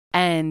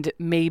 and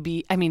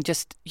maybe,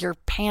 just your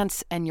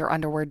pants and your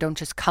underwear don't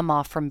just come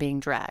off from being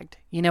dragged.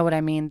 You know what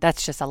I mean?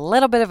 That's just a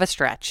little bit of a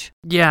stretch.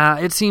 Yeah,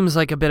 it seems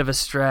like a bit of a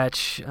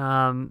stretch.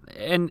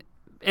 And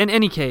in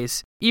any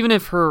case, even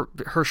if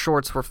her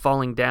shorts were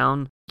falling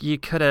down, you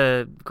could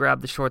have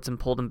grabbed the shorts and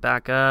pulled them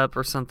back up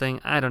or something.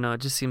 I don't know. It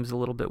just seems a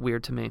little bit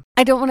weird to me.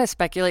 I don't want to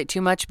speculate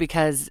too much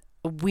because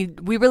we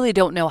really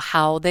don't know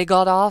how they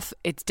got off.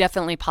 It's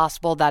definitely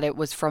possible that it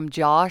was from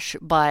Josh,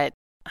 but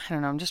I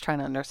don't know. I'm just trying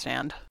to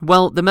understand.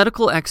 Well, the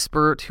medical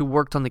expert who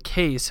worked on the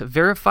case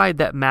verified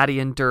that Maddie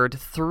endured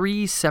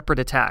 3 separate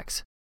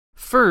attacks.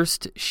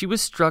 First, she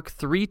was struck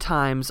 3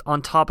 times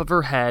on top of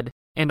her head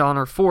and on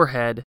her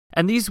forehead,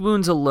 and these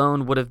wounds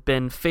alone would have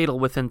been fatal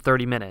within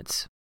 30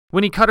 minutes.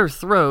 When he cut her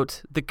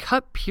throat, the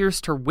cut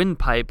pierced her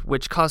windpipe,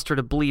 which caused her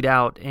to bleed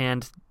out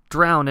and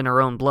drown in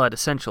her own blood,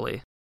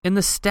 essentially. And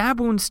the stab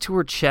wounds to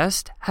her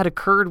chest had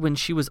occurred when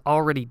she was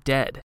already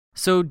dead.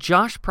 So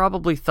Josh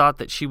probably thought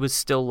that she was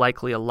still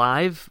likely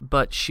alive,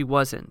 but she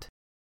wasn't.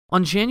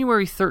 On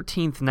January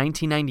 13th,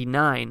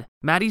 1999,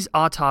 Maddie's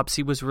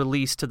autopsy was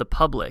released to the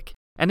public,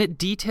 and it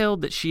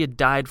detailed that she had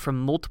died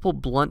from multiple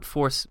blunt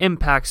force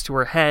impacts to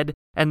her head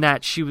and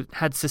that she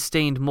had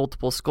sustained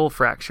multiple skull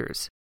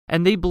fractures.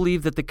 And they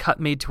believe that the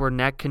cut made to her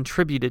neck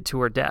contributed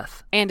to her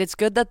death. And it's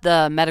good that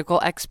the medical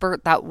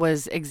expert that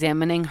was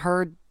examining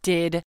her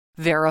did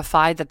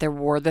verify that there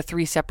were the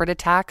 3 separate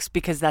attacks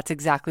because that's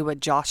exactly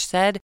what Josh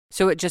said.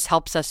 So it just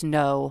helps us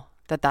know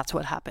that that's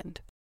what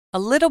happened. A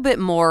little bit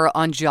more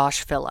on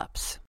Josh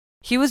Phillips.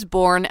 He was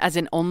born as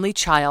an only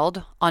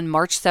child on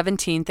March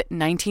 17th,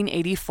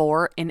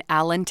 1984 in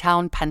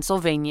Allentown,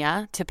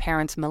 Pennsylvania to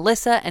parents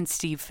Melissa and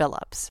Steve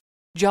Phillips.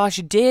 Josh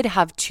did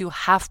have 2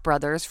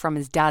 half-brothers from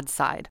his dad's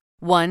side,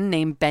 one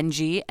named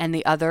Benji and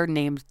the other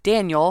named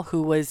Daniel,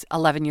 who was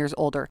 11 years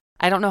older.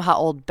 I don't know how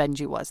old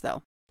Benji was,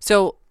 though.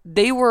 So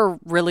they were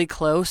really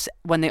close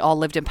when they all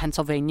lived in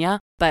Pennsylvania,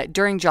 but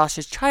during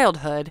Josh's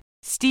childhood,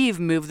 Steve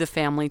moved the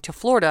family to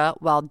Florida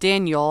while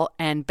Daniel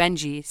and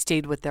Benji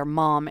stayed with their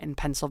mom in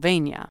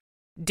Pennsylvania.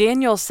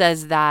 Daniel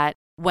says that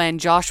when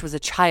Josh was a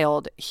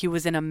child, he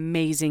was an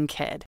amazing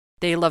kid.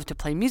 They loved to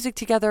play music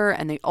together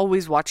and they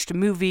always watched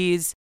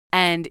movies.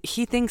 And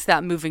he thinks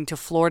that moving to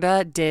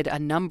Florida did a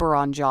number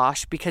on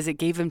Josh because it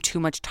gave him too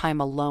much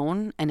time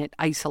alone and it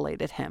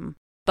isolated him.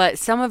 But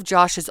some of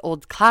Josh's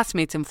old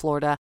classmates in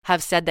Florida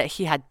have said that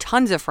he had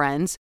tons of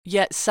friends,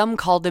 yet some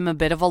called him a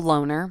bit of a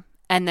loner.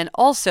 And then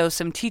also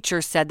some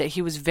teachers said that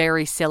he was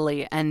very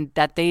silly and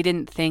that they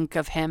didn't think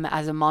of him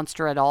as a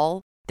monster at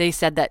all. They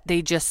said that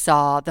they just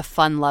saw the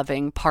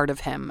fun-loving part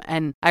of him.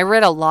 And I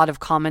read a lot of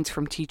comments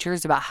from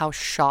teachers about how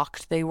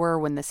shocked they were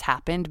when this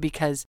happened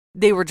because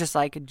they were just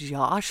like,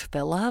 Josh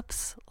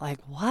Phillips? Like,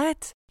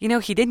 what? He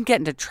didn't get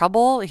into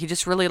trouble. He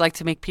just really liked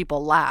to make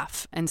people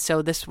laugh. And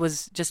so this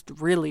was just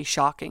really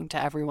shocking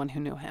to everyone who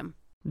knew him.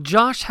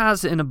 Josh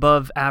has an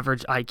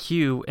above-average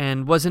IQ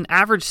and was an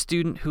average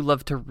student who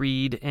loved to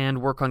read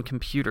and work on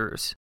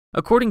computers.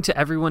 According to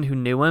everyone who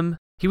knew him,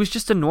 he was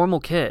just a normal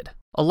kid.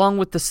 Along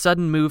with the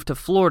sudden move to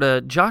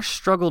Florida, Josh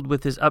struggled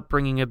with his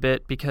upbringing a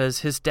bit because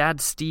his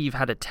dad Steve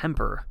had a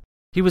temper.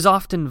 He was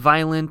often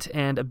violent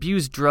and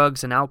abused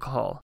drugs and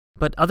alcohol.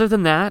 But other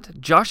than that,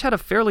 Josh had a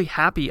fairly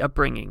happy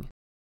upbringing.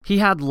 He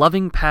had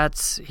loving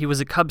pets, he was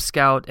a Cub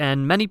Scout,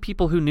 and many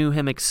people who knew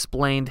him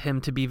explained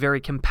him to be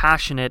very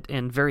compassionate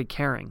and very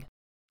caring.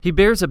 He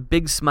bears a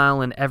big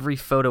smile in every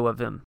photo of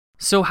him.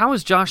 So how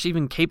is Josh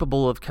even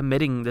capable of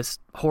committing this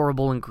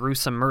horrible and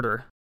gruesome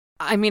murder?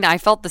 I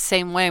felt the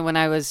same way when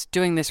I was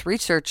doing this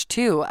research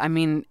too.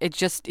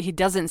 He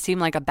doesn't seem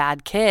like a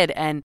bad kid.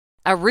 And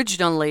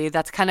originally,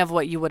 that's kind of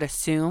what you would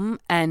assume.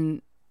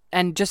 And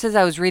And just as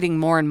I was reading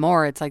more and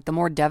more, it's like the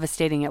more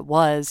devastating it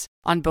was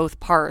on both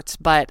parts.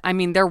 But I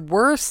mean, there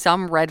were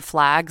some red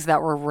flags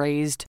that were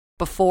raised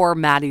before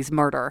Maddie's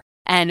murder,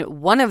 and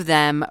one of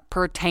them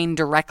pertained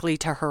directly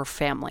to her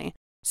family.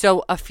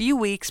 So a few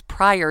weeks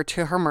prior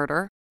to her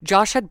murder,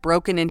 Josh had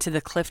broken into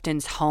the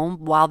Cliftons' home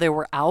while they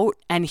were out,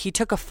 and he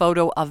took a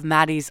photo of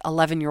Maddie's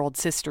 11-year-old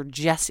sister,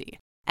 Jessie,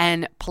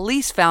 and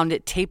police found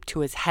it taped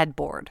to his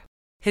headboard.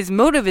 His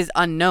motive is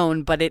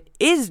unknown, but it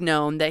is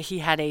known that he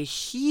had a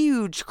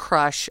huge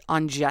crush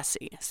on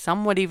Jessie.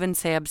 Some would even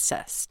say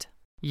obsessed.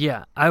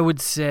 Yeah, I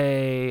would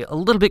say a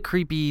little bit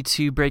creepy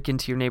to break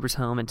into your neighbor's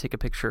home and take a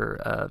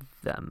picture of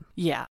them.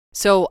 Yeah.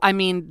 So, I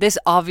mean, this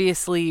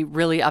obviously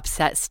really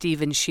upset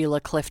Steve and Sheila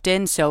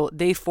Clifton, so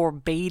they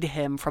forbade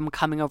him from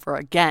coming over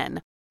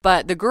again.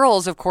 But the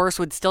girls, of course,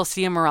 would still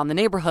see him around the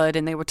neighborhood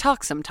and they would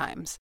talk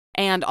sometimes.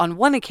 And on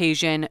one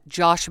occasion,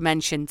 Josh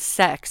mentioned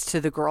sex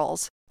to the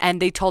girls, and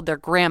they told their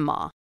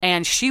grandma.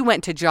 And she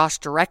went to Josh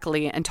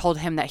directly and told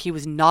him that he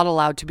was not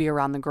allowed to be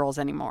around the girls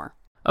anymore.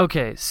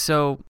 Okay,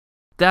 so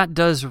that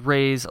does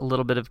raise a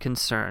little bit of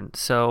concern.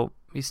 So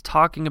he's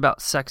talking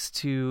about sex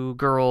to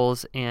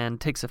girls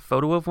and takes a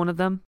photo of one of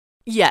them?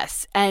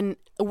 Yes, and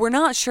we're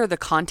not sure the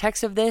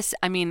context of this.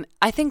 I mean,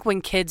 I think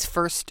when kids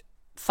first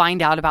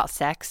find out about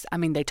sex, I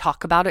mean, they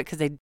talk about it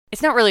because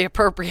it's not really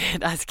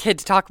appropriate as a kid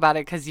to talk about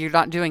it because you're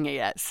not doing it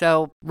yet.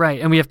 So right,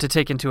 and we have to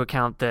take into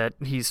account that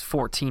he's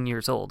 14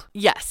 years old.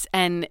 Yes,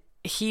 and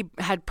he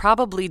had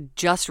probably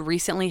just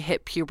recently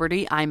hit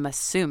puberty, I'm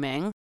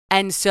assuming.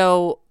 And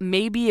so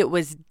maybe it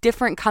was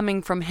different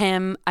coming from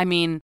him. I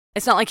mean,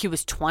 it's not like he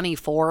was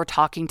 24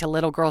 talking to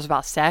little girls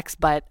about sex,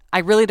 but I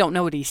really don't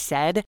know what he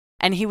said.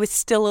 And he was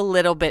still a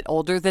little bit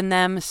older than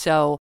them,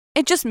 so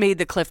it just made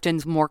the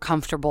Cliftons more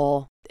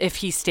comfortable if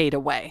he stayed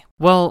away.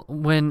 Well,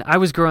 when I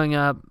was growing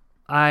up,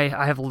 I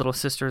have a little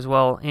sister as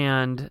well,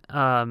 and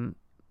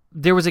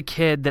there was a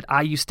kid that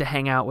I used to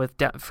hang out with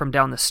from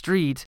down the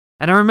street.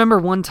 And I remember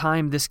one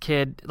time this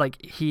kid,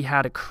 like, he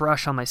had a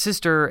crush on my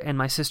sister, and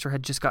my sister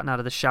had just gotten out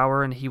of the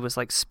shower, and he was,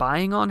 like,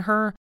 spying on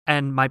her,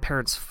 and my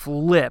parents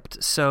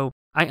flipped. So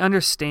I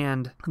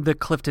understand the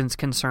Cliftons'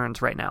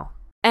 concerns right now.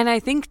 And I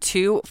think,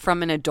 too,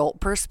 from an adult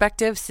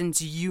perspective,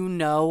 since you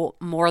know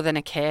more than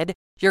a kid,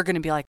 you're going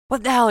to be like,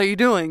 what the hell are you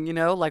doing? You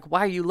know, like, why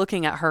are you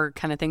looking at her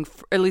kind of thing,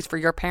 at least for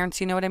your parents,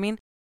 you know what I mean?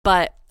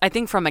 But I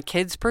think from a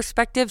kid's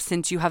perspective,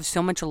 since you have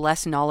so much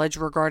less knowledge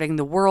regarding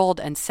the world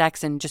and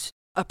sex and just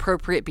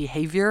appropriate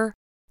behavior,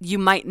 you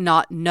might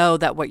not know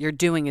that what you're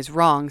doing is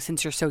wrong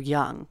since you're so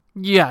young.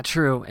 Yeah,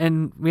 true.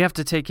 And we have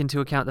to take into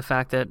account the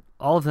fact that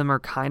all of them are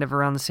kind of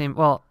around the same,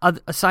 well,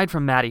 aside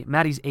from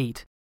Maddie's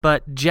 8,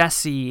 but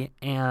Jessie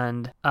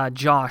and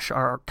Josh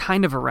are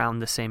kind of around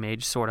the same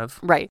age, sort of.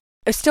 Right.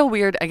 It's still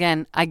weird.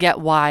 Again, I get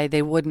why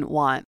they wouldn't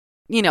want,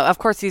 you know, of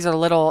course these are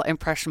little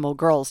impressionable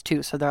girls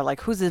too, so they're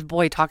like, who's this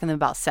boy talking to them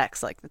about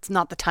sex? Like, it's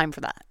not the time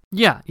for that.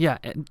 Yeah.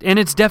 And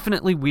it's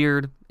definitely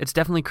weird. It's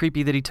definitely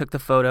creepy that he took the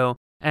photo.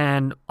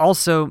 And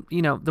also,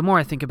 you know, the more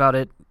I think about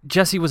it,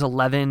 Jessie was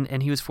 11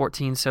 and he was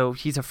 14, so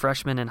he's a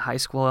freshman in high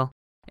school.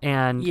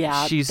 And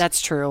yeah,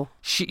 that's true.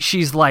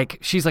 She's like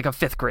a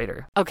fifth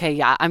grader. Okay,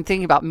 yeah, I'm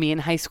thinking about me in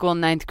high school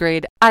in 9th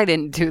grade. I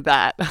didn't do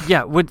that.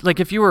 Yeah,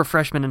 if you were a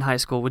freshman in high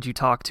school, would you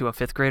talk to a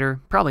fifth grader?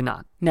 Probably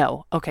not.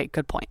 No. Okay,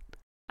 good point.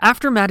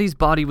 After Maddie's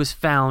body was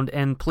found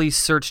and police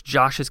searched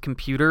Josh's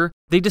computer,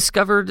 they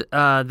discovered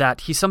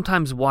that he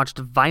sometimes watched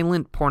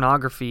violent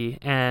pornography,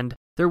 and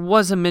there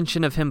was a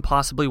mention of him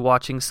possibly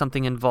watching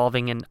something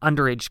involving an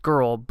underage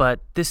girl,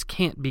 but this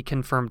can't be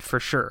confirmed for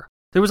sure.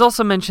 There was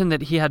also mention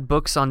that he had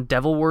books on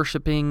devil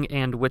worshipping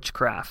and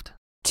witchcraft.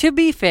 To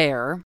be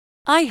fair,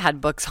 I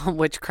had books on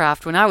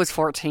witchcraft when I was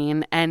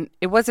 14, and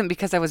it wasn't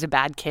because I was a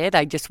bad kid.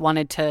 I just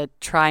wanted to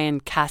try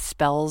and cast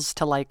spells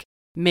to, like,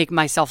 make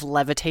myself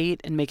levitate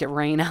and make it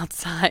rain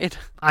outside.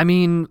 I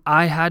mean,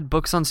 I had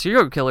books on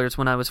serial killers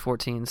when I was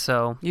 14,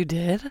 so... You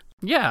did?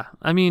 Yeah,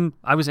 I mean,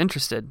 I was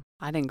interested.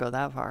 I didn't go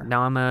that far.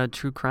 Now I'm a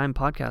true crime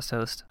podcast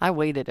host. I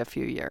waited a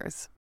few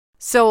years.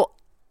 So,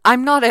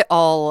 I'm not at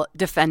all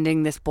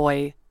defending this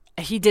boy.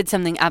 He did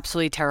something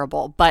absolutely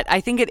terrible, but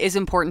I think it is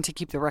important to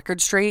keep the record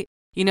straight.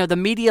 You know, the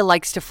media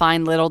likes to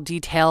find little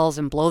details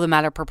and blow them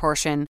out of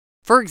proportion.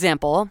 For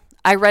example,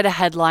 I read a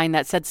headline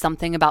that said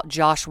something about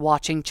Josh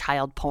watching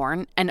child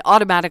porn, and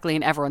automatically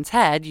in everyone's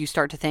head, you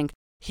start to think,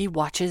 he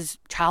watches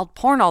child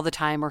porn all the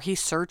time, or he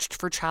searched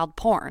for child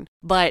porn.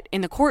 But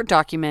in the court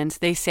documents,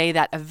 they say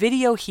that a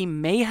video he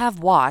may have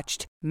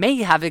watched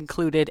may have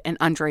included an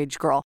underage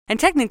girl. And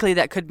technically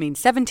that could mean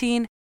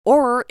 17,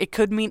 or it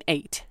could mean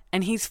 8,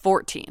 and he's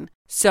 14.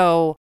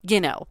 So, you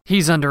know.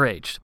 He's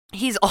underage.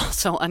 He's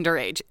also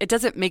underage. It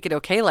doesn't make it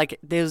okay. Like,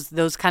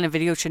 those kind of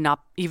videos should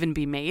not even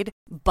be made.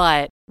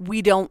 But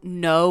we don't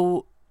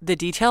know the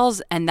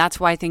details, and that's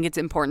why I think it's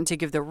important to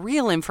give the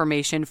real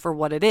information for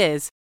what it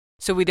is.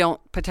 so we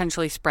don't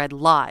potentially spread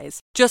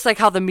lies. Just like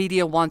how the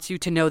media wants you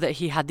to know that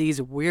he had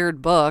these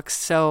weird books,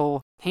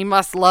 so he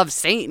must love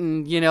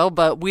Satan,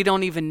 but we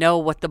don't even know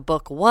what the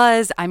book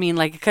was. I mean,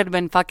 like, it could have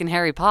been fucking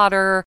Harry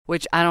Potter,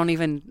 which I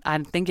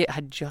think it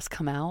had just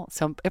come out,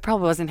 so it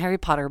probably wasn't Harry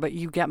Potter, but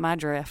you get my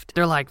drift.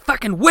 They're like,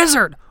 fucking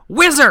wizard!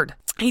 Wizard!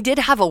 He did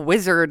have a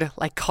wizard,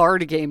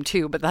 card game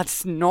too, but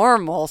that's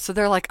normal. So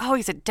they're like, oh,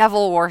 he's a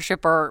devil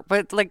worshiper.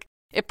 But,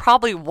 it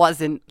probably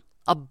wasn't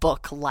a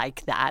book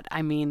like that.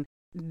 I mean,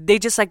 they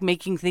just like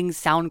making things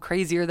sound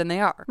crazier than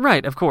they are.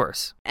 Right, of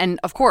course. And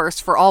of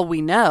course, for all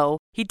we know,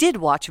 he did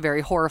watch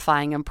very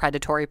horrifying and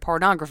predatory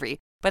pornography.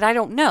 But I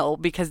don't know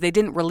because they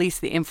didn't release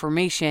the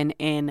information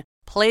in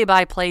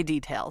play-by-play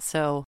detail.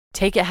 So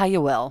take it how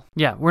you will.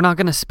 Yeah, we're not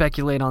going to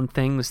speculate on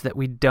things that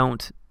we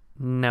don't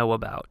know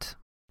about.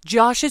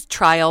 Josh's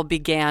trial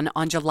began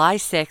on July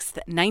 6th,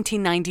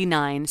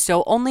 1999,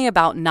 so only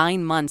about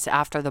 9 months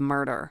after the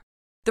murder.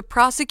 The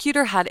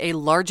prosecutor had a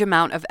large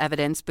amount of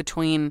evidence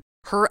between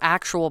her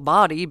actual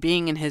body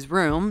being in his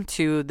room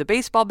to the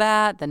baseball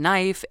bat, the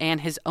knife,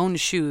 and his own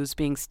shoes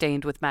being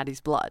stained with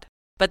Maddie's blood.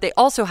 But they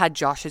also had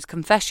Josh's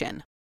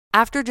confession.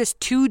 After just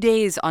 2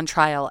 days on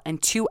trial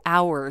and 2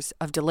 hours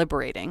of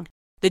deliberating,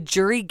 the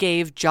jury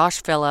gave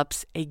Josh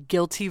Phillips a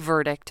guilty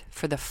verdict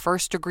for the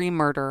first-degree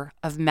murder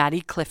of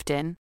Maddie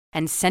Clifton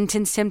and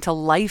sentenced him to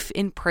life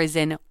in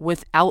prison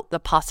without the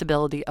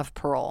possibility of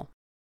parole.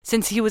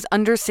 Since he was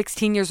under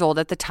 16 years old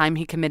at the time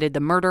he committed the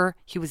murder,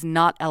 he was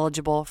not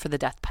eligible for the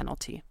death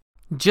penalty.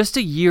 Just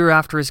a year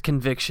after his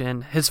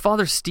conviction, his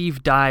father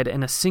Steve died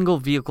in a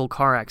single-vehicle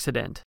car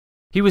accident.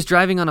 He was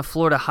driving on a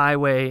Florida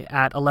highway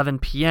at 11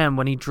 p.m.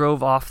 when he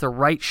drove off the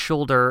right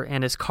shoulder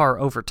and his car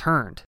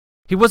overturned.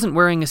 He wasn't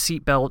wearing a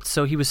seatbelt,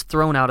 so he was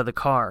thrown out of the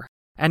car.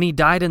 And he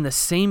died in the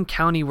same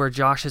county where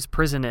Josh's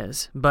prison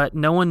is, but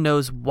no one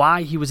knows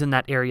why he was in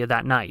that area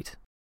that night.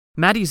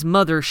 Maddie's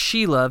mother,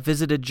 Sheila,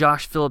 visited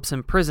Josh Phillips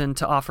in prison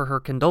to offer her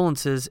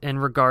condolences in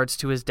regards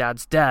to his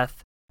dad's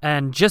death.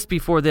 And just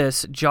before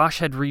this, Josh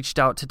had reached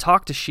out to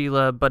talk to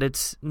Sheila, but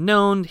it's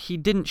known he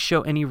didn't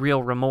show any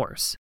real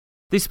remorse.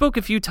 They spoke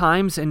a few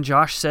times, and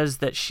Josh says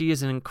that she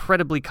is an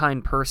incredibly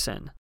kind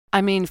person.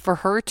 I mean, for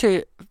her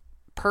to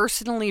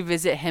personally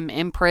visit him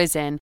in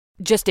prison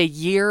just a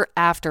year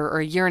after, or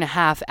a year and a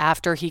half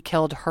after he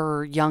killed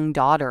her young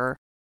daughter,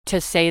 to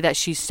say that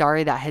she's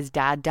sorry that his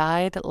dad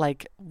died,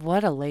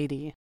 what a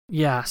lady.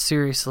 Yeah,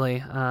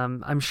 seriously.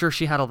 I'm sure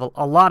she had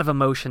a lot of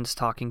emotions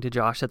talking to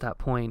Josh at that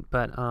point,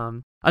 but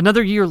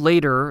another year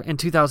later, in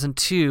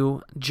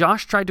 2002,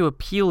 Josh tried to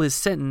appeal his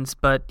sentence,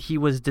 but he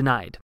was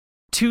denied.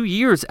 2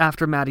 years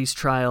after Maddie's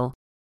trial,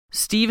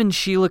 Steve and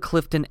Sheila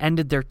Clifton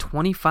ended their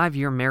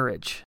 25-year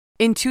marriage.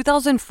 In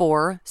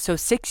 2004, so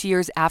 6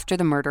 years after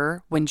the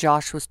murder, when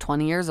Josh was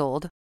 20 years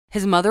old,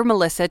 his mother,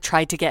 Melissa,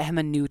 tried to get him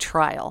a new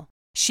trial.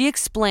 She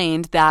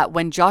explained that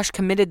when Josh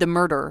committed the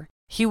murder,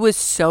 he was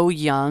so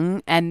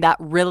young and that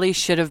really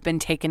should have been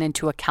taken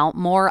into account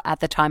more at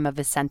the time of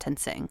his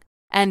sentencing.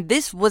 And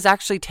this was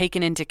actually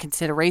taken into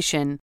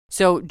consideration.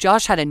 So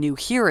Josh had a new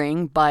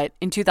hearing, but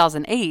in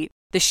 2008,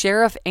 the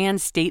sheriff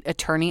and state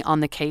attorney on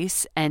the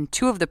case and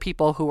 2 of the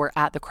people who were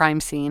at the crime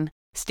scene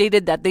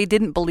stated that they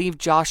didn't believe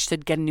Josh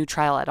should get a new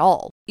trial at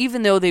all,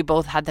 even though they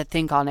both had to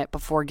think on it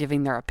before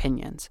giving their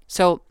opinions.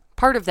 So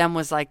part of them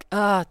was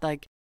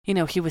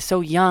he was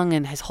so young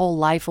and his whole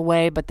life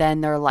away, but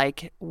then they're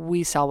like,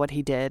 we saw what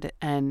he did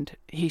and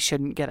he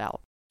shouldn't get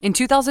out. In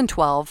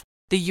 2012,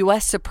 the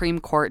U.S. Supreme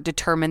Court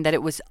determined that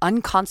it was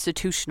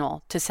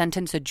unconstitutional to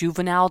sentence a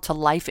juvenile to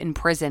life in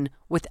prison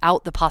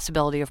without the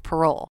possibility of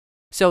parole.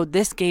 So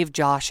this gave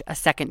Josh a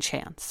second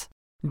chance.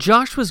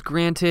 Josh was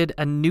granted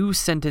a new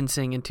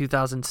sentencing in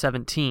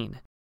 2017,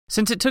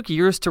 since it took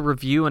years to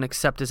review and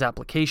accept his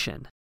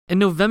application. In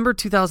November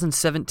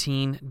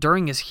 2017,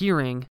 during his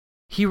hearing,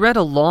 he read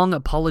a long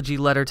apology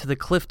letter to the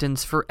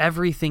Cliftons for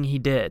everything he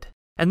did,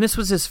 and this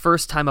was his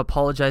first time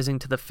apologizing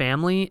to the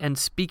family and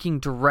speaking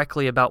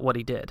directly about what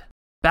he did.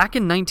 Back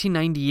in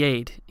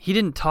 1998, he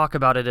didn't talk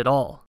about it at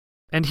all,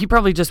 and he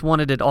probably just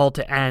wanted it all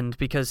to end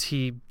because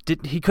he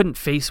couldn't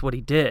face what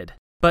he did.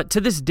 But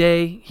to this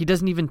day, he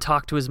doesn't even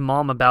talk to his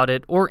mom about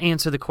it or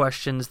answer the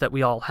questions that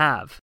we all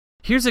have.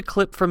 Here's a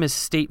clip from his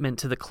statement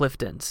to the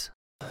Cliftons.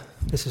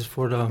 This is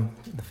for the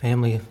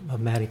family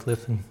of Maddie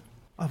Clifton.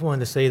 I've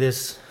wanted to say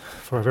this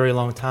for a very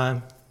long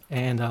time,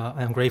 and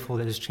I'm grateful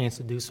that it's a chance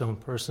to do so in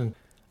person.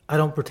 I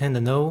don't pretend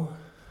to know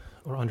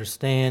or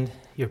understand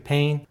your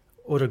pain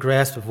or to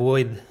grasp the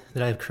void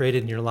that I've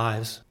created in your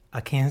lives.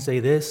 I can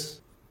say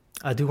this,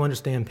 I do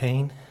understand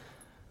pain.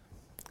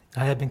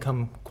 I have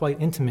become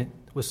quite intimate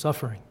with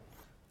suffering.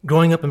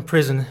 Growing up in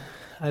prison,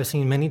 I've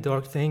seen many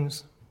dark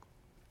things,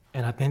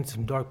 and I've been to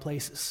some dark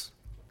places.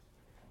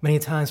 Many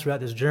times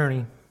throughout this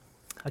journey,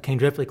 I came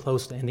dreadfully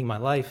close to ending my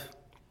life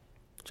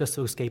just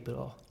to escape it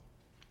all.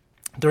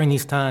 During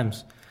these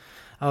times,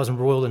 I was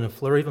embroiled in a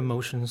flurry of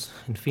emotions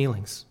and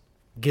feelings: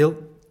 guilt,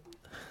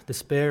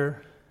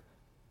 despair,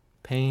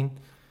 pain,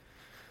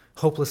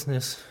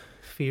 hopelessness,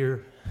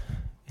 fear,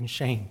 and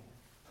shame.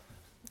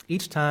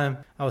 Each time,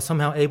 I was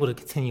somehow able to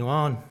continue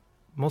on,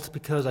 mostly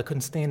because I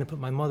couldn't stand to put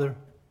my mother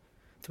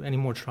through any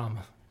more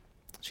trauma.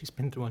 She's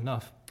been through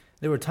enough.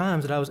 There were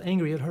times that I was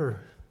angry at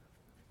her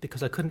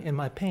because I couldn't end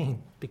my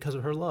pain because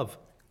of her love.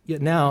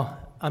 Yet now,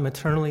 I'm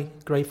eternally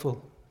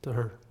grateful to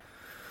her.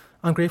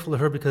 I'm grateful to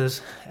her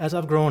because as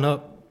I've grown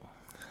up,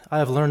 I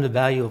have learned the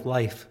value of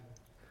life.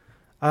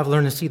 I've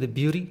learned to see the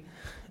beauty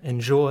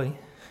and joy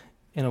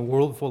in a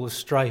world full of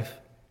strife.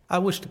 I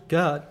wish to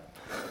God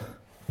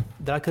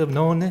that I could have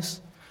known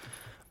this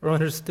or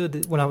understood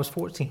it when I was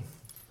 14.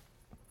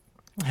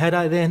 Had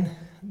I then,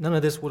 none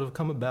of this would have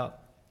come about.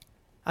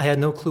 I had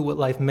no clue what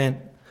life meant,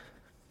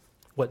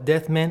 what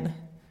death meant,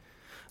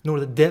 nor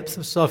the depths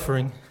of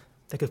suffering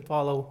that could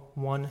follow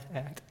one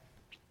act.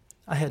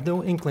 I had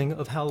no inkling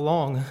of how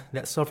long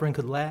that suffering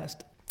could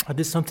last. I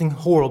did something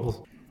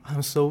horrible.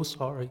 I'm so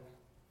sorry.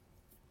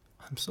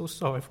 I'm so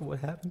sorry for what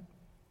happened.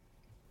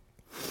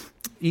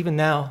 Even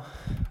now,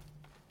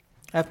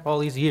 after all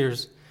these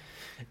years,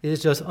 it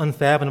is just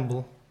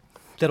unfathomable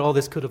that all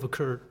this could have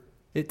occurred.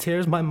 It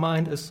tears my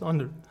mind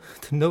asunder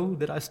to know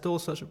that I stole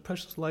such a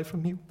precious life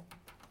from you,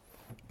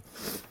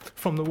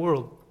 from the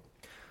world.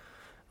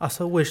 I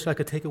so wish I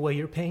could take away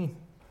your pain.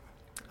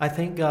 I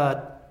thank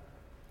God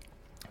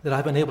that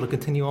I've been able to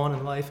continue on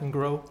in life and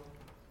grow.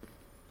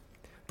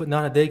 But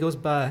not a day goes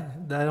by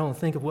that I don't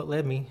think of what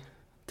led me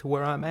to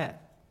where I'm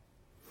at.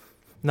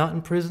 Not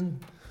in prison,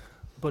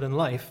 but in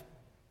life.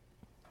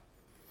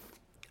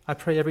 I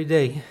pray every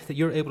day that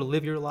you're able to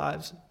live your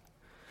lives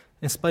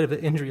in spite of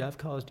the injury I've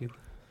caused you.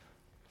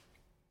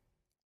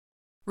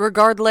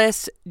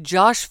 Regardless,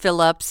 Josh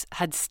Phillips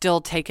had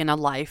still taken a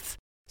life,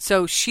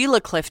 so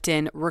Sheila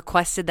Clifton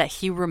requested that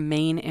he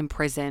remain in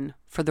prison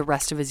for the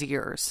rest of his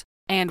years.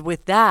 And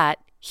with that,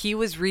 he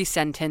was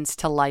resentenced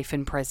to life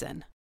in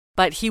prison.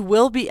 But he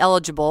will be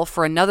eligible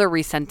for another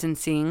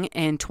resentencing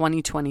in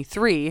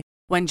 2023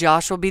 when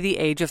Josh will be the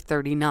age of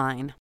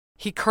 39.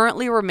 He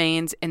currently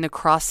remains in the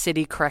Cross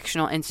City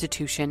Correctional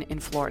Institution in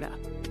Florida.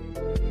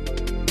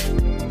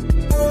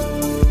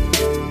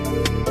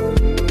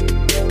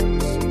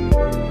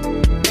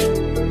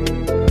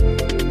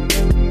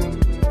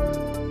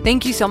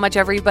 Thank you so much,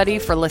 everybody,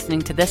 for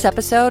listening to this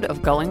episode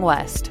of Going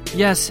West.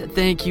 Yes,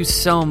 thank you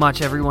so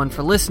much, everyone,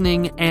 for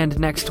listening, and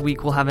next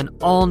week we'll have an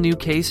all-new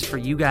case for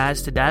you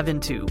guys to dive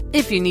into.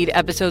 If you need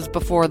episodes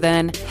before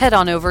then, head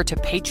on over to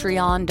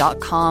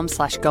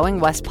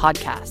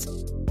patreon.com/goingwestpodcast.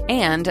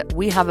 And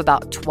we have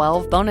about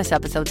 12 bonus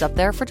episodes up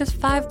there for just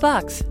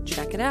 $5.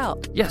 Check it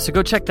out. Yeah, so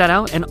go check that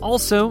out. And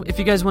also, if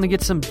you guys want to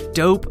get some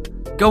dope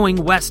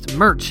Going West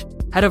merch,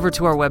 head over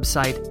to our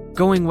website,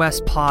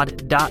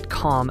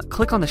 goingwestpod.com.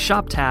 Click on the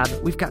shop tab.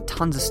 We've got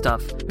tons of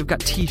stuff. We've got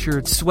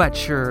t-shirts,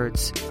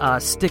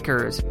 sweatshirts,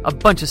 stickers, a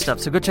bunch of stuff.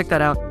 So go check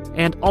that out.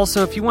 And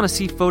also, if you want to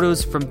see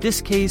photos from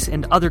this case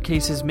and other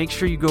cases, make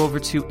sure you go over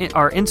to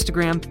our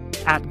Instagram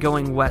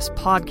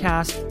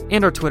 @GoingWestPodcast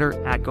and our Twitter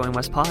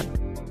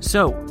 @GoingWestPod.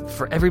 So,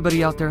 for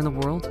everybody out there in the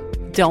world,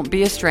 don't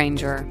be a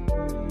stranger.